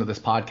who listen to this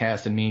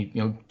podcast and me,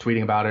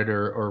 tweeting about it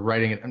or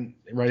writing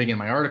in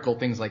my article,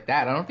 things like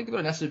that. I don't think there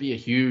will necessarily be a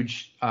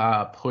huge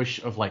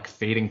push of like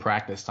fading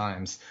practice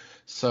times.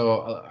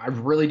 So I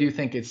really do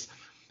think it's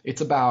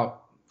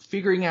about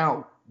figuring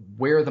out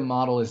where the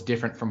model is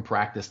different from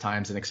practice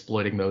times and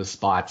exploiting those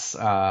spots.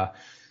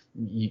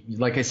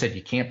 Like I said,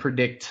 you can't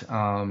predict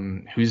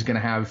who's going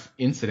to have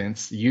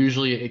incidents.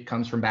 Usually it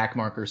comes from back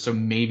markers, so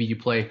maybe you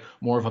play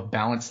more of a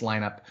balanced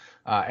lineup.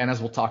 And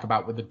as we'll talk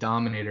about with the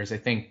dominators, I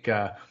think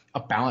a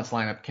balanced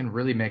lineup can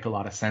really make a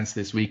lot of sense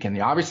this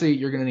weekend. Obviously,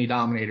 you're going to need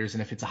dominators,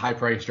 and if it's a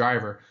high-priced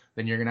driver,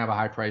 then you're going to have a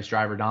high-priced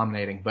driver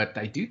dominating. But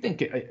I do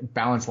think a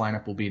balanced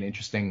lineup will be an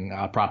interesting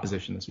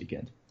proposition this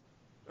weekend.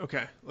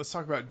 Okay, let's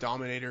talk about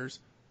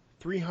dominators.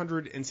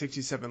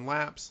 367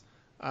 laps.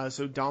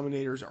 So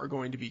dominators are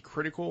going to be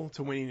critical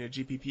to winning a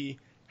GPP.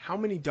 How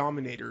many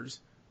dominators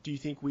do you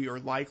think we are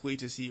likely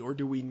to see, or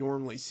do we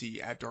normally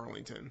see at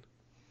Darlington?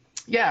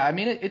 Yeah, I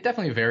mean, it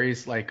definitely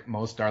varies, like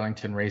most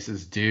Darlington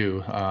races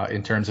do,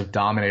 in terms of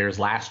dominators.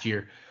 Last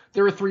year,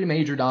 there were three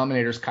major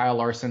dominators. Kyle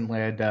Larson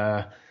led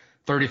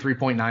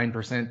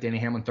 33.9%, Danny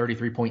Hamlin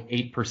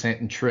 33.8%,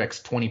 and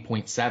Truex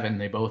 20.7%.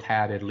 They both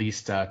had at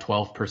least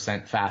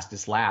 12%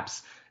 fastest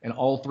laps, and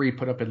all three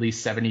put up at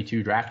least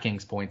 72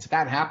 DraftKings points. If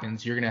that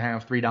happens, you're going to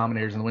have three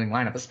dominators in the winning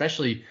lineup,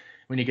 especially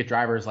when you get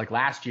drivers like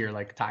last year,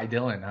 like Ty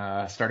Dillon,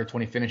 started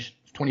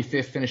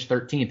 25th, finished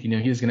 13th.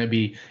 He was going to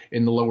be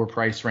in the lower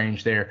price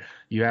range there.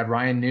 You had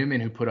Ryan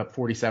Newman, who put up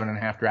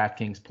 47.5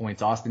 DraftKings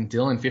points. Austin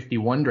Dillon,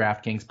 51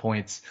 DraftKings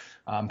points.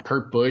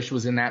 Kurt Busch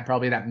was in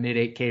probably that mid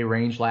 8K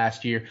range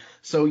last year.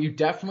 So you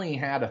definitely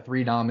had a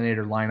three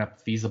dominator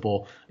lineup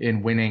feasible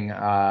in winning,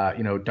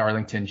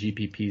 Darlington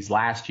GPPs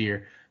last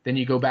year. Then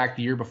you go back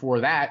the year before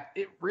that,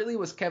 it really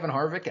was Kevin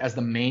Harvick as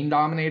the main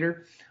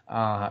dominator.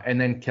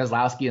 And then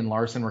Keselowski and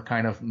Larson were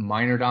kind of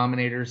minor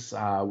dominators,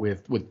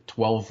 with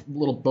 12,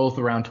 both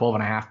around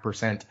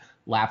 12.5%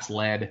 laps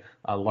led.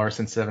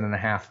 Larson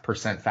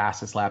 7.5%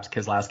 fastest laps,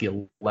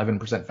 Keselowski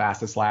 11%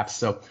 fastest laps.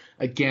 So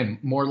again,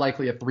 more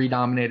likely a three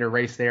dominator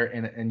race there.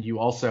 And you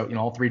also,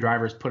 all three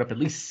drivers put up at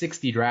least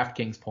 60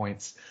 DraftKings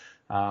points.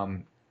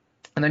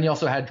 And then you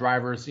also had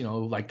drivers,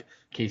 like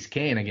Casey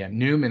Kane again,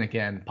 Newman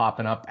again,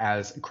 popping up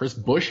as Chris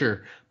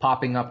Buescher,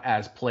 popping up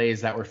as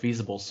plays that were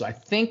feasible. So I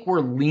think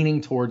we're leaning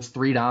towards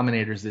 3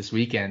 dominators this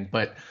weekend.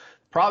 But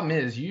problem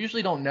is, you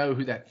usually don't know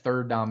who that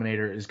third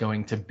dominator is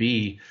going to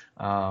be.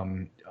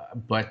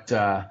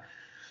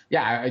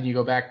 Yeah, and you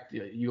go back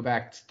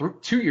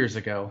 2 years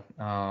ago.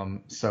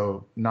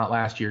 So not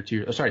last year,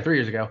 3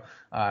 years ago.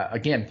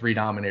 Again, 3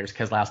 dominators,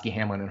 Keselowski,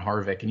 Hamlin, and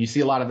Harvick. And you see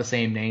a lot of the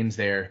same names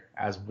there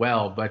as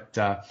well. But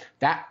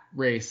that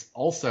race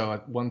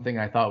also, one thing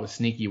I thought was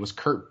sneaky was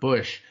Kurt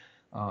Busch.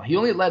 He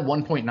only led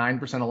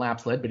 1.9% of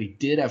laps led, but he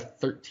did have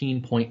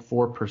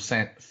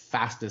 13.4%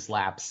 fastest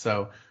laps.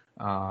 So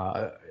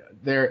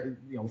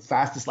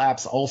fastest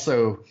laps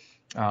also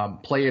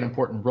play an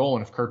important role.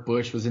 And if Kurt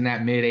Busch was in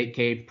that mid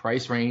 8K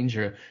price range,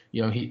 or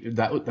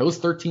those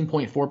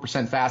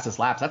 13.4% fastest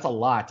laps, that's a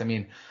lot. I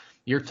mean,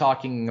 you're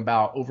talking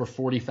about over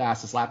 40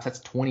 fastest laps. That's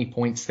 20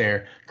 points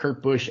there.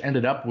 Kurt Busch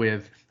ended up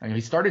with,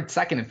 he started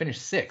second and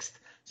finished 6th.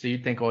 So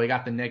you'd think, he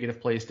got the negative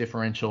place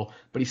differential,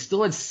 but he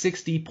still had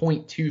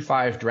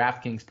 60.25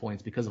 DraftKings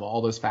points because of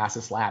all those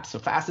fastest laps. So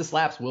fastest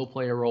laps will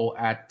play a role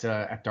at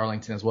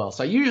Darlington as well.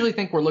 So I usually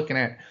think we're looking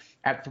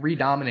at 3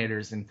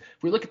 dominators. And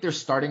if we look at their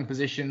starting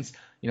positions,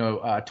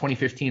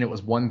 2015, it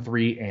was 1,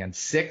 3, and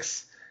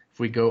 6. If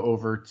we go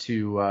over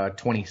to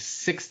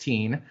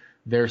 2016,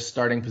 their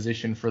starting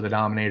position for the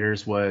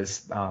dominators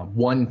was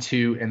 1,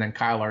 2, and then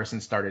Kyle Larson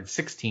started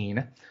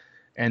 16.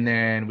 And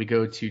then we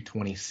go to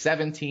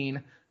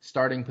 2017,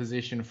 starting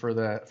position for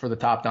the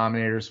top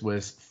dominators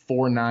was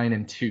 4, 9,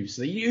 and 2.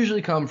 So they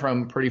usually come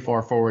from pretty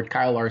far forward.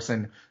 Kyle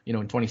Larson, in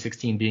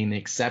 2016 being the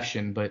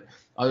exception, but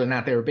other than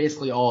that, they were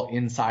basically all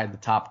inside the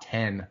top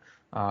 10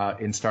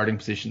 in starting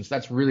positions.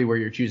 That's really where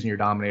you're choosing your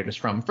dominators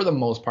from for the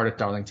most part at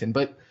Darlington.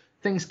 But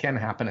things can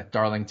happen at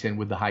Darlington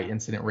with the high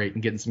incident rate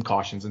and getting some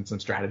cautions and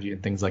some strategy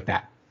and things like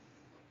that.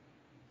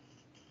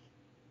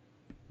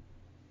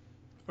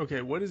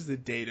 Okay, what is the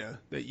data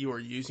that you are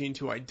using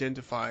to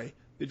identify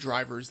the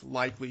drivers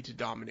likely to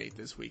dominate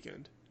this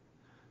weekend?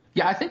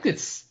 Yeah, I think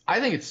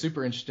it's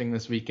super interesting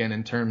this weekend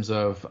in terms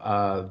of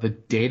the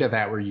data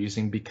that we're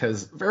using,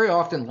 because very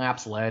often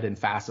laps led and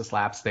fastest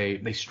laps,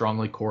 they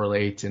strongly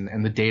correlate,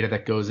 and the data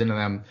that goes into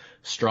them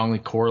strongly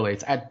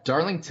correlates. At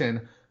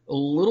Darlington, a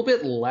little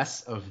bit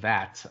less of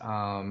that.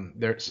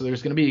 So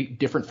there's going to be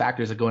different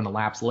factors that go into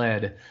laps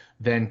led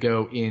than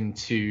go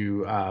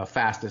into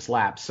fastest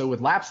laps. So with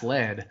laps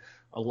led,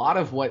 a lot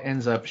of what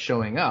ends up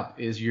showing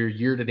up is your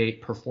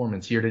year-to-date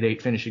performance,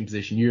 year-to-date finishing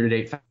position,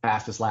 year-to-date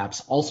fastest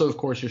laps. Also, of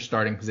course, your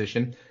starting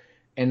position,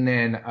 and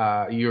then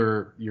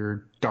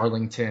your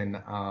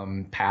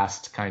Darlington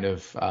past kind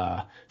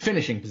of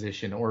finishing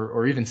position,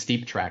 or even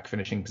steep track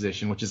finishing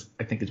position, which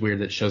I think is weird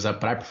that it shows up,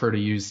 but I prefer to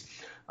use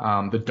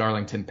the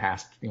Darlington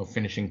past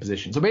finishing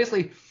position. So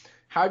basically,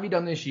 how have you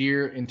done this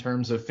year in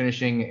terms of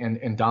finishing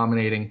and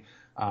dominating,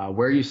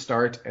 where you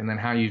start, and then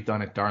how you've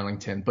done at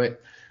Darlington.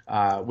 But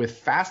with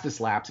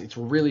fastest laps, it's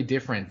really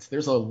different.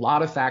 There's a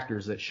lot of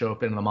factors that show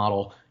up in the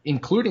model,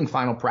 including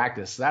final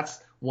practice. That's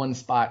one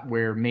spot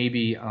where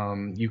maybe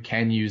you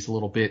can use a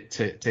little bit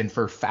to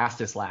infer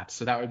fastest laps.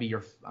 So that would be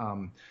your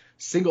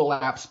single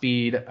lap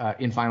speed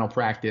in final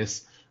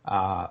practice,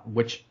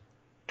 which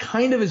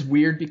kind of is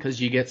weird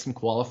because you get some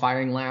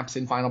qualifying laps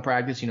in final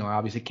practice.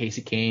 Obviously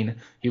Casey Kane,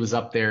 he was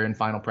up there in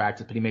final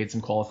practice, but he made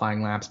some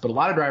qualifying laps, but a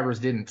lot of drivers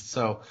didn't.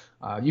 So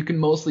you can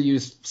mostly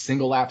use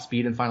single lap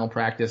speed in final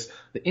practice.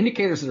 The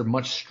indicators that are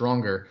much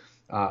stronger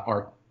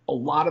are a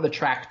lot of the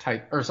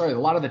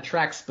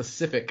track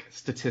specific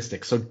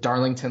statistics. So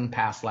Darlington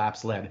pass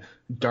laps led,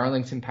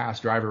 Darlington pass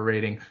driver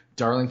rating,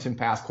 Darlington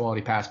pass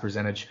quality pass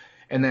percentage,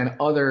 and then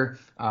other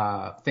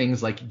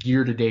things like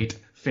year-to-date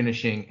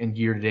finishing and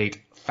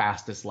year-to-date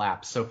fastest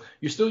laps. So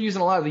you're still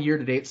using a lot of the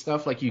year-to-date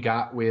stuff like you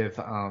got with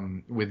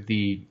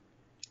the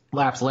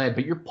laps led,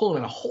 but you're pulling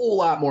in a whole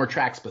lot more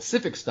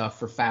track-specific stuff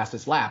for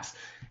fastest laps.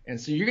 And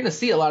so you're going to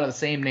see a lot of the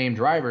same name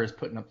drivers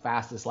putting up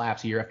fastest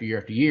laps year after year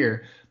after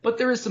year, but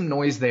there is some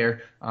noise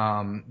there.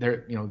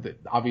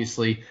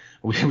 Obviously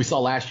we saw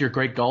last year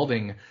Greg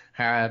Galding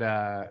had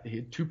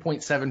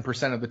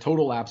 2.7% of the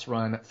total laps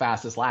run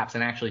fastest laps,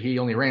 and actually he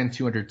only ran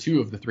 202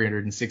 of the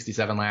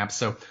 367 laps.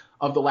 So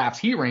of the laps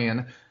he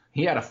ran,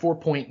 he had a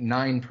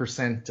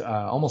 4.9%,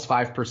 almost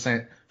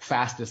 5%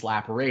 fastest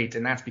lap rate.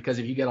 And that's because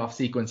if you get off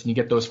sequence and you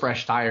get those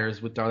fresh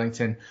tires with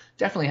Darlington,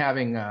 definitely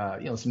having,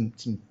 some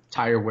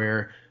tire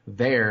wear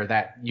there,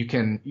 that you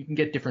can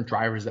get different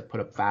drivers that put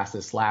up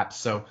fastest laps.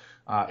 So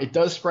it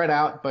does spread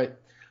out, but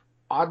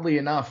oddly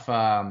enough,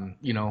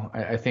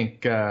 I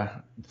think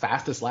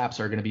fastest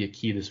laps are going to be a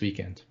key this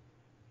weekend.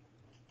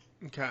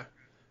 Okay.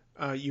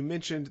 You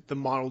mentioned the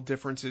model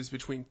differences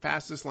between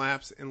fastest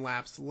laps and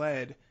laps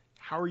led.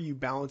 How are you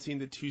balancing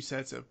the two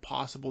sets of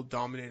possible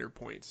dominator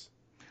points?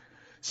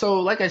 So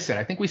like I said,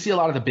 I think we see a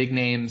lot of the big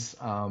names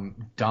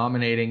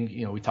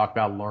dominating. We talked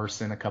about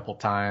Larson a couple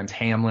times,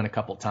 Hamlin a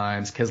couple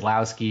times,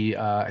 Keselowski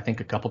I think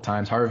a couple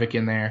times, Harvick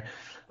in there.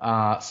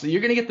 So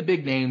you're going to get the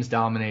big names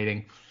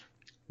dominating.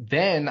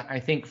 Then I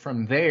think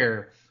from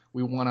there,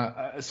 we want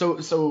to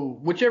so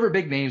whichever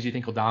big names you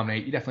think will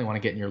dominate, you definitely want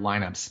to get in your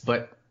lineups.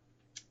 But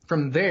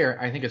from there,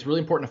 I think it's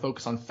really important to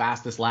focus on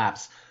fastest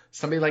laps.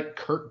 Somebody like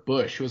Kurt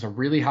Busch, who has a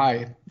really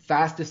high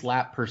fastest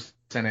lap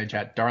percentage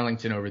at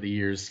Darlington over the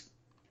years,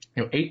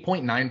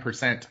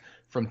 8.9%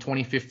 from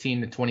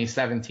 2015 to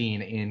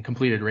 2017 in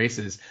completed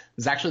races,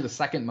 is actually the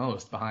second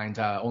most behind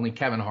only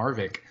Kevin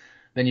Harvick.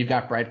 Then you've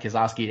got Brad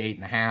Keselowski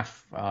at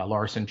 8.5,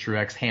 Larson,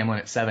 Truex, Hamlin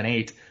at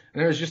 7.8,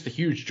 and there's just a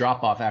huge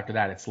drop off after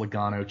that. It's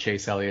Logano,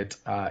 Chase Elliott,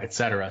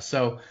 etc.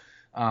 So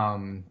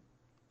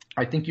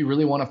I think you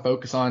really want to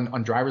focus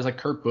on drivers like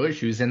Kurt Busch,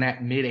 who's in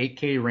that mid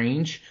 8K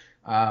range,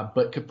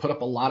 but could put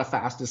up a lot of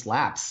fastest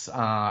laps.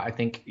 I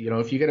think,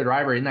 if you get a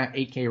driver in that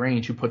 8K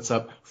range who puts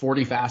up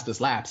 40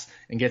 fastest laps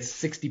and gets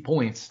 60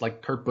 points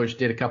like Kurt Busch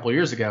did a couple of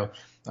years ago,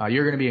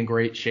 you're going to be in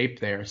great shape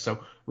there. So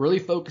really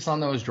focus on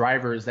those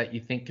drivers that you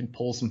think can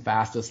pull some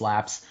fastest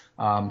laps.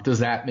 Does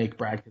that make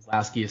Brad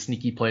Keselowski a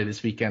sneaky play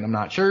this weekend? I'm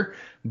not sure,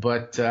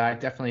 but I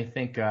definitely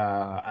think,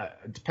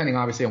 depending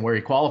obviously on where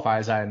he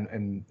qualifies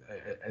and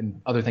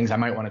other things, I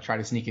might want to try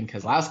to sneak in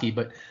Keselowski.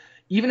 But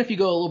even if you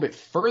go a little bit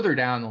further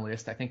down the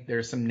list, I think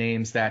there's some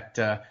names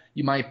that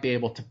you might be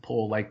able to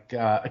pull, like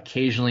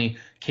occasionally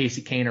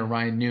Casey Kane or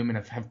Ryan Newman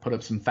have put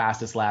up some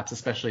fastest laps,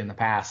 especially in the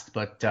past.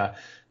 But,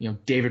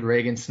 David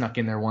Reagan snuck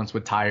in there once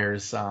with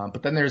tires.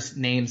 But then there's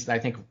names that I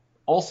think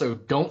also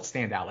don't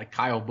stand out, like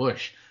Kyle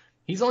Busch.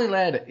 He's only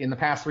led in the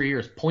past 3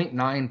 years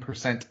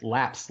 0.9%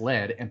 laps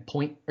led and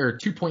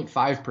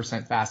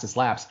 2.5% fastest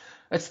laps.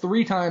 That's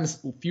 3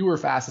 times fewer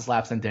fastest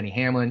laps than Denny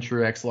Hamlin,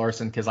 Truex,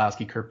 Larson,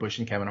 Keselowski, Kurt Busch,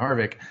 and Kevin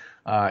Harvick.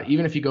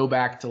 Even if you go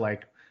back to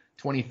like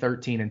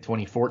 2013 and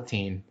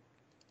 2014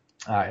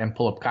 and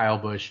pull up Kyle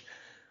Busch,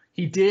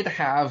 he did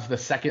have the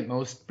second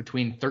most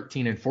between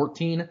 13 and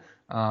 14,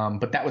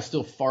 but that was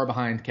still far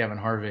behind Kevin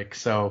Harvick.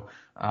 So,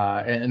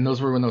 and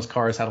those were when those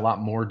cars had a lot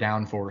more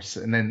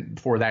downforce. And then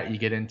before that, you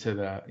get into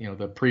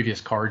the previous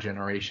car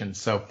generation.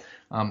 So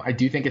I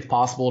do think it's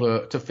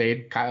possible to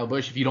fade Kyle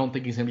Busch if you don't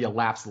think he's going to be a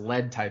laps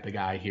led type of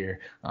guy here,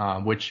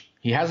 which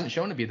he hasn't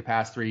shown to be the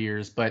past 3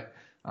 years. But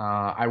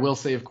I will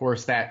say, of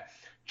course, that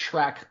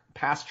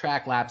past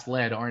track laps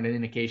led aren't an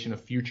indication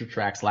of future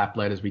tracks lap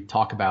led, as we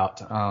talk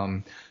about.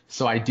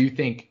 So I do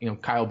think,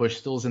 Kyle Busch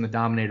still is in the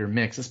dominator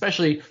mix,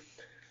 especially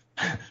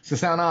to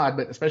sound odd,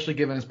 but especially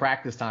given his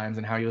practice times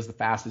and how he was the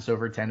fastest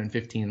over 10 and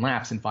 15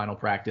 laps in final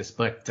practice.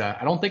 But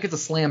I don't think it's a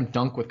slam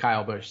dunk with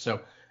Kyle Busch. So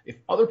if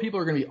other people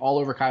are going to be all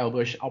over Kyle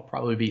Busch, I'll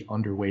probably be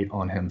underweight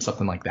on him,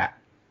 something like that.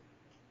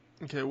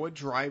 Okay, what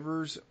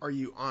drivers are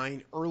you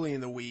eyeing early in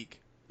the week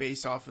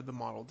based off of the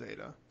model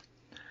data?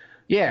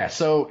 Yeah,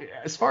 so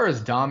as far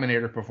as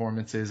dominator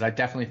performances, I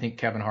definitely think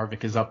Kevin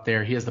Harvick is up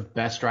there. He has the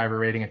best driver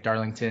rating at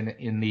Darlington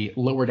in the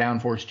lower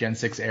downforce Gen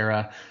 6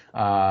 era.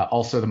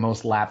 Also the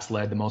most laps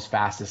led, the most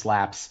fastest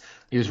laps.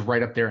 He was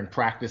right up there in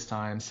practice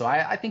times. So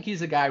I think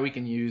he's a guy we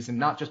can use, and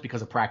not just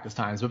because of practice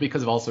times, but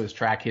because of also his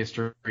track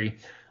history.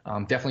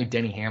 Definitely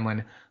Denny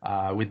Hamlin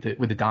with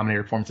the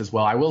dominator performance as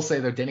well. I will say,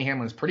 though, Denny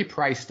Hamlin is pretty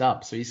priced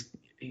up, so he's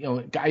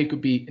a guy who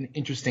could be an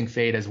interesting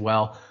fade as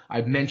well.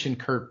 I've mentioned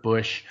Kurt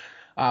Busch.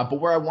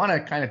 But where I want to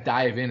kind of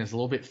dive in is a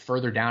little bit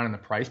further down in the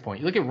price point.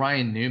 You look at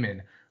Ryan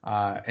Newman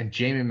and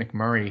Jamie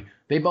McMurray.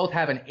 They both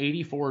have an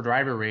 84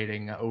 driver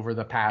rating over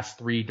the past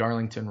 3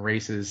 Darlington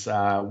races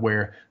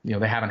where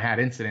they haven't had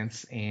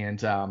incidents,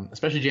 and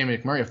especially Jamie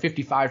McMurray, a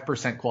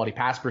 55% quality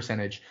pass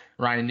percentage.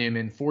 Ryan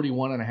Newman,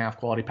 41.5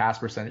 quality pass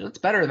percentage. That's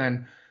better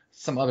than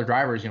some other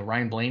drivers.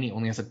 Ryan Blaney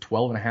only has a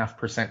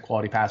 12.5%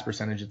 quality pass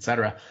percentage,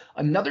 etc.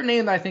 Another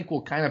name that I think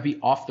will kind of be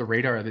off the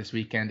radar this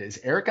weekend is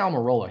Eric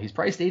Almirola. He's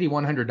priced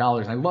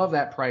 $8,100. I love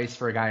that price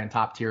for a guy in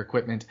top tier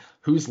equipment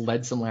who's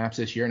led some laps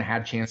this year and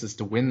had chances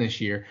to win this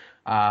year.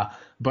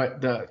 But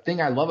the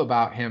thing I love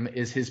about him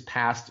is his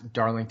past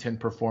Darlington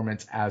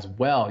performance as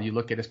well. You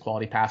look at his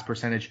quality pass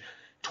percentage,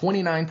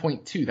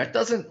 29.2. That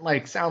doesn't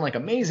sound like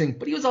amazing,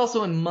 but he was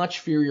also in much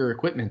inferior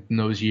equipment in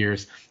those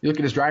years. You look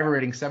at his driver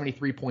rating,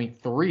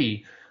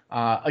 73.3.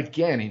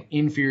 Again, an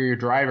inferior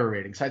driver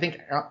rating. So I think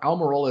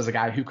Almirola is a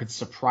guy who could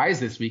surprise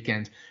this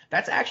weekend.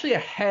 That's actually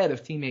ahead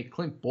of teammate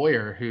Clint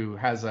Boyer, who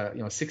has a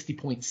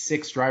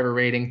 60.6 driver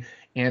rating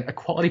and a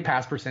quality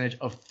pass percentage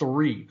of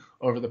 3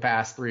 over the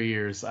past 3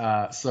 years.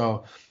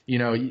 So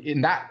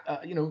in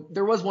that,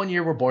 there was one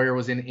year where Boyer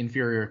was in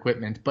inferior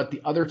equipment, but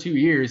the other 2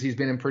 years he's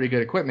been in pretty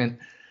good equipment.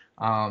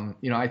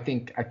 I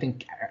think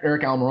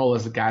Eric Almirola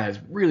is a guy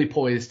that's really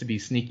poised to be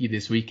sneaky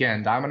this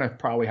weekend. I'm going to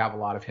probably have a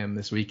lot of him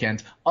this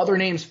weekend. Other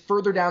names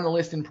further down the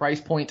list in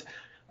price point,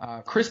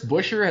 Chris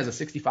Buescher has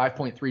a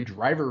 65.3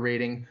 driver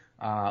rating,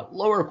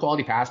 lower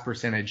quality pass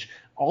percentage.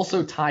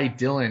 Also Ty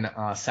Dillon,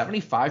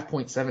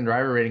 75.7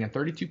 driver rating and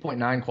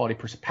 32.9 quality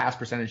pass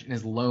percentage in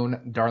his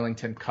lone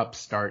Darlington Cup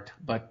start.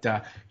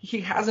 But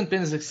he hasn't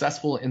been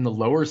successful in the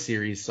lower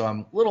series, so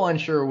I'm a little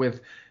unsure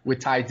with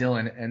Ty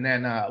Dillon. And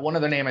then one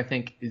other name I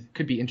think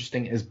could be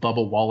interesting is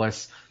Bubba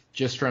Wallace,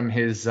 just from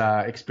his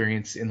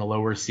experience in the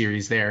lower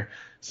series there.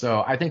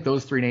 So I think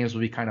those 3 names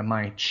will be kind of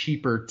my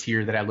cheaper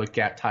tier that I look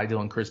at: Ty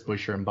Dillon, Chris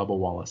Buescher, and Bubba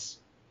Wallace.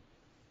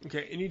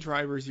 Okay, any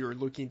drivers you're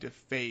looking to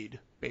fade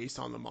based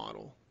on the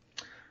model?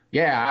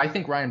 Yeah, I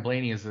think Ryan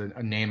Blaney is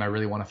a name I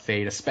really want to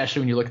fade,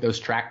 especially when you look at those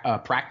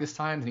practice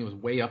times, and he was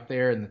way up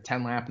there in the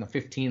 10 lap and the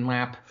 15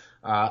 lap.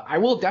 I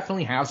will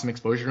definitely have some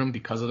exposure to him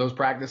because of those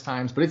practice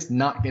times, but it's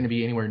not going to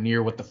be anywhere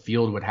near what the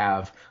field would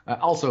have.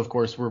 Also, of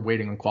course, we're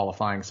waiting on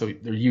qualifying, so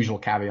there are usual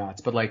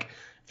caveats. But like,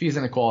 if he's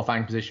in a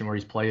qualifying position where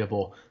he's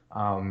playable,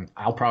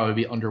 I'll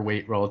probably be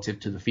underweight relative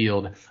to the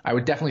field. I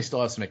would definitely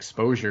still have some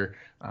exposure,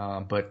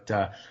 but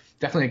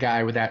definitely a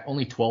guy with that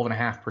only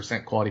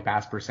 12.5% quality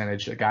pass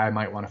percentage, a guy I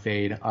might want to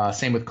fade.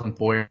 Same with Clint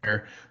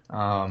Boyer,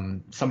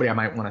 somebody I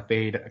might want to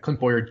fade. Clint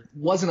Boyer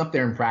wasn't up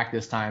there in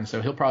practice time,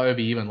 so he'll probably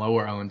be even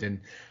lower owned.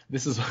 And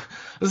this is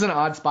an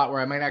odd spot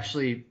where I might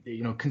actually,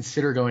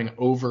 consider going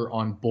over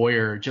on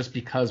Boyer just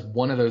because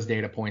one of those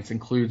data points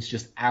includes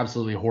just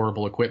absolutely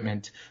horrible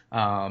equipment.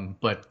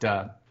 But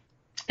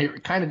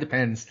it kind of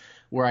depends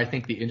where I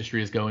think the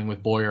industry is going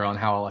with Boyer on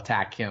how I'll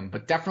attack him.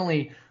 But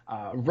definitely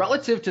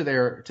relative to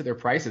their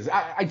prices,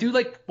 I do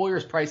like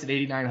Boyer's price at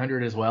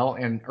 8,900 as well.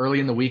 And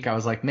early in the week, I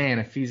was like, man,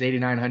 if he's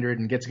 8,900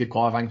 and gets a good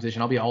qualifying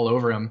position, I'll be all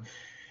over him.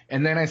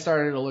 And then I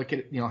started to look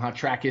at, how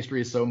track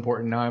history is so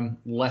important. Now I'm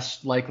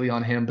less likely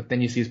on him, but then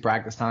you see his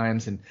practice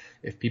times and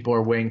if people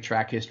are weighing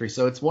track history.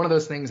 So it's one of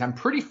those things. I'm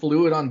pretty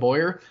fluid on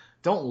Boyer.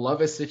 Don't love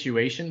his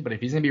situation, but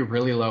if he's going to be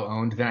really low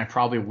owned, then I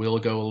probably will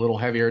go a little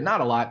heavier. Not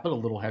a lot, but a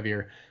little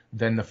heavier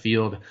than the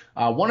field.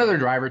 One other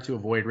driver to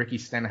avoid, Ricky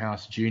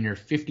Stenhouse Jr.,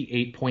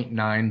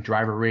 58.9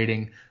 driver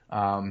rating.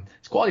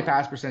 His quality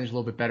pass percentage a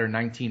little bit better,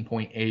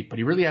 19.8, but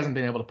he really hasn't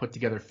been able to put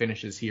together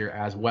finishes here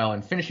as well.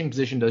 And finishing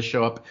position does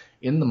show up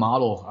in the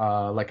model.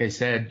 Like I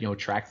said,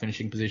 track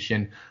finishing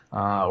position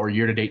or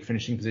year-to-date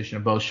finishing position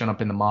have both shown up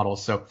in the model.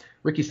 So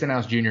Ricky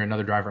Stenhouse Jr.,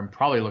 another driver I'm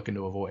probably looking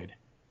to avoid.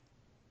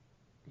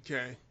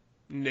 Okay.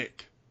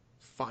 Nick,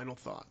 final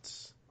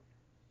thoughts.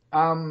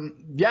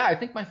 Yeah, I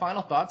think my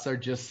final thoughts are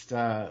just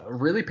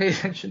really pay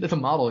attention to the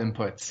model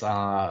inputs.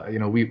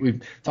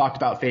 We've talked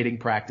about fading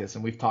practice,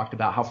 and we've talked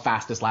about how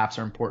fastest laps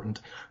are important.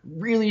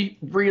 Really,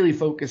 really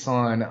focus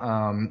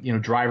on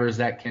drivers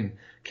that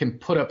can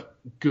put up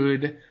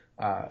good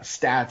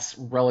stats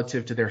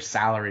relative to their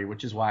salary,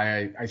 which is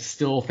why I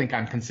still think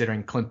I'm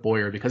considering Clint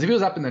Boyer, because if he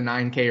was up in the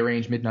 9K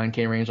range, mid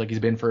 9K range, like he's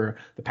been for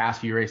the past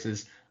few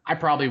races, I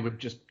probably would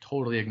just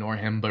totally ignore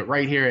him. But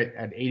right here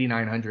at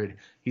 8,900,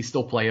 he's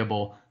still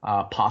playable,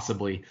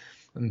 possibly.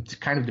 And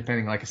kind of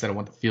depending, like I said, on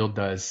what the field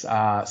does.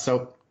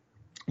 So,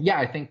 yeah,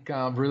 I think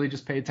really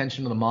just pay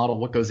attention to the model,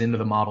 what goes into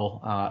the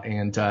model,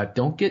 and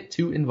don't get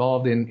too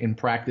involved in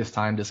practice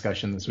time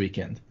discussion this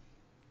weekend.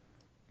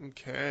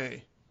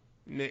 Okay.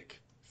 Nick,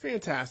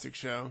 fantastic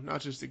show. Not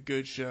just a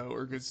good show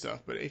or good stuff,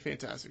 but a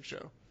fantastic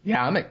show.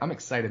 Yeah, I'm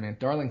excited, man.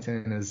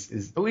 Darlington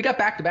is we got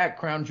back-to-back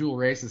crown jewel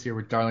races here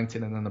with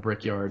Darlington and then the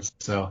Brickyards.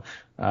 So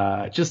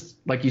just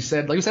like you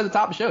said at the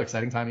top of the show,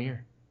 exciting time of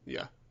year.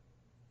 Yeah,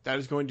 that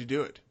is going to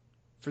do it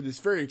for this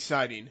very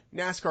exciting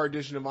NASCAR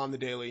edition of On the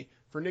Daily.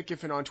 For Nick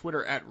Giffen on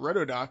Twitter at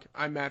RotoDoc,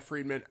 I'm Matt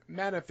Friedman,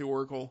 Matt at the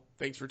Oracle.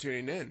 Thanks for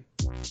tuning in.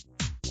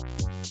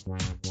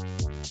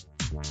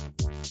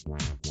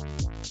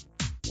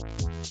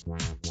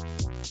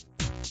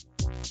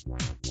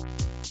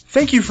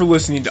 Thank you for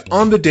listening to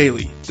On the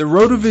Daily, the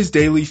RotoViz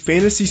Daily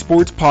Fantasy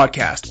Sports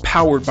Podcast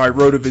powered by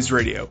RotoViz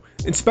Radio.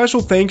 And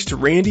special thanks to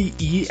Randy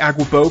E.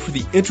 Aguapo for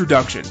the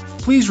introduction.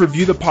 Please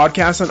review the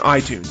podcast on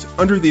iTunes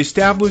under the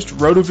established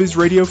RotoViz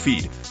Radio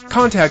feed.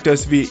 Contact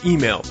us via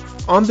email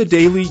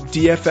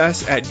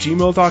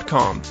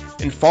onthedailydfs@gmail.com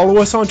and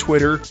follow us on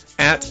Twitter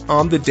at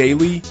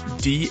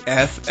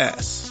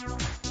onthedailydfs.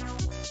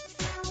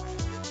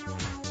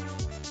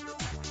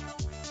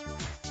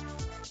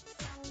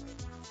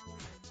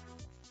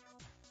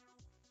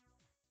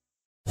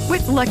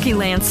 With Lucky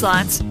Land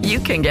Slots, you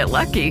can get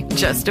lucky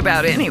just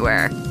about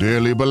anywhere.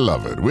 Dearly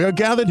beloved, we are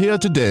gathered here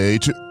today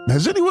to...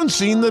 Has anyone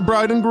seen the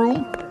bride and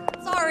groom?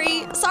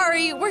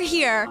 Sorry, we're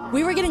here.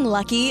 We were getting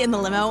lucky in the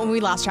limo and we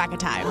lost track of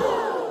time.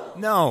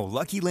 No,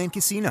 Lucky Land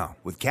Casino,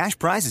 with cash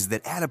prizes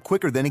that add up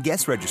quicker than a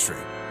guest registry.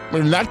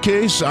 In that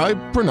case, I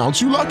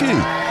pronounce you lucky.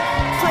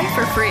 Play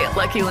for free at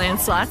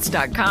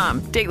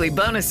LuckyLandSlots.com. Daily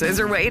bonuses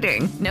are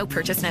waiting. No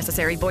purchase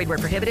necessary. Void where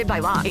prohibited by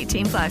law.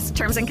 18+.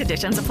 Terms and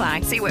conditions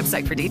apply. See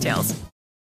website for details.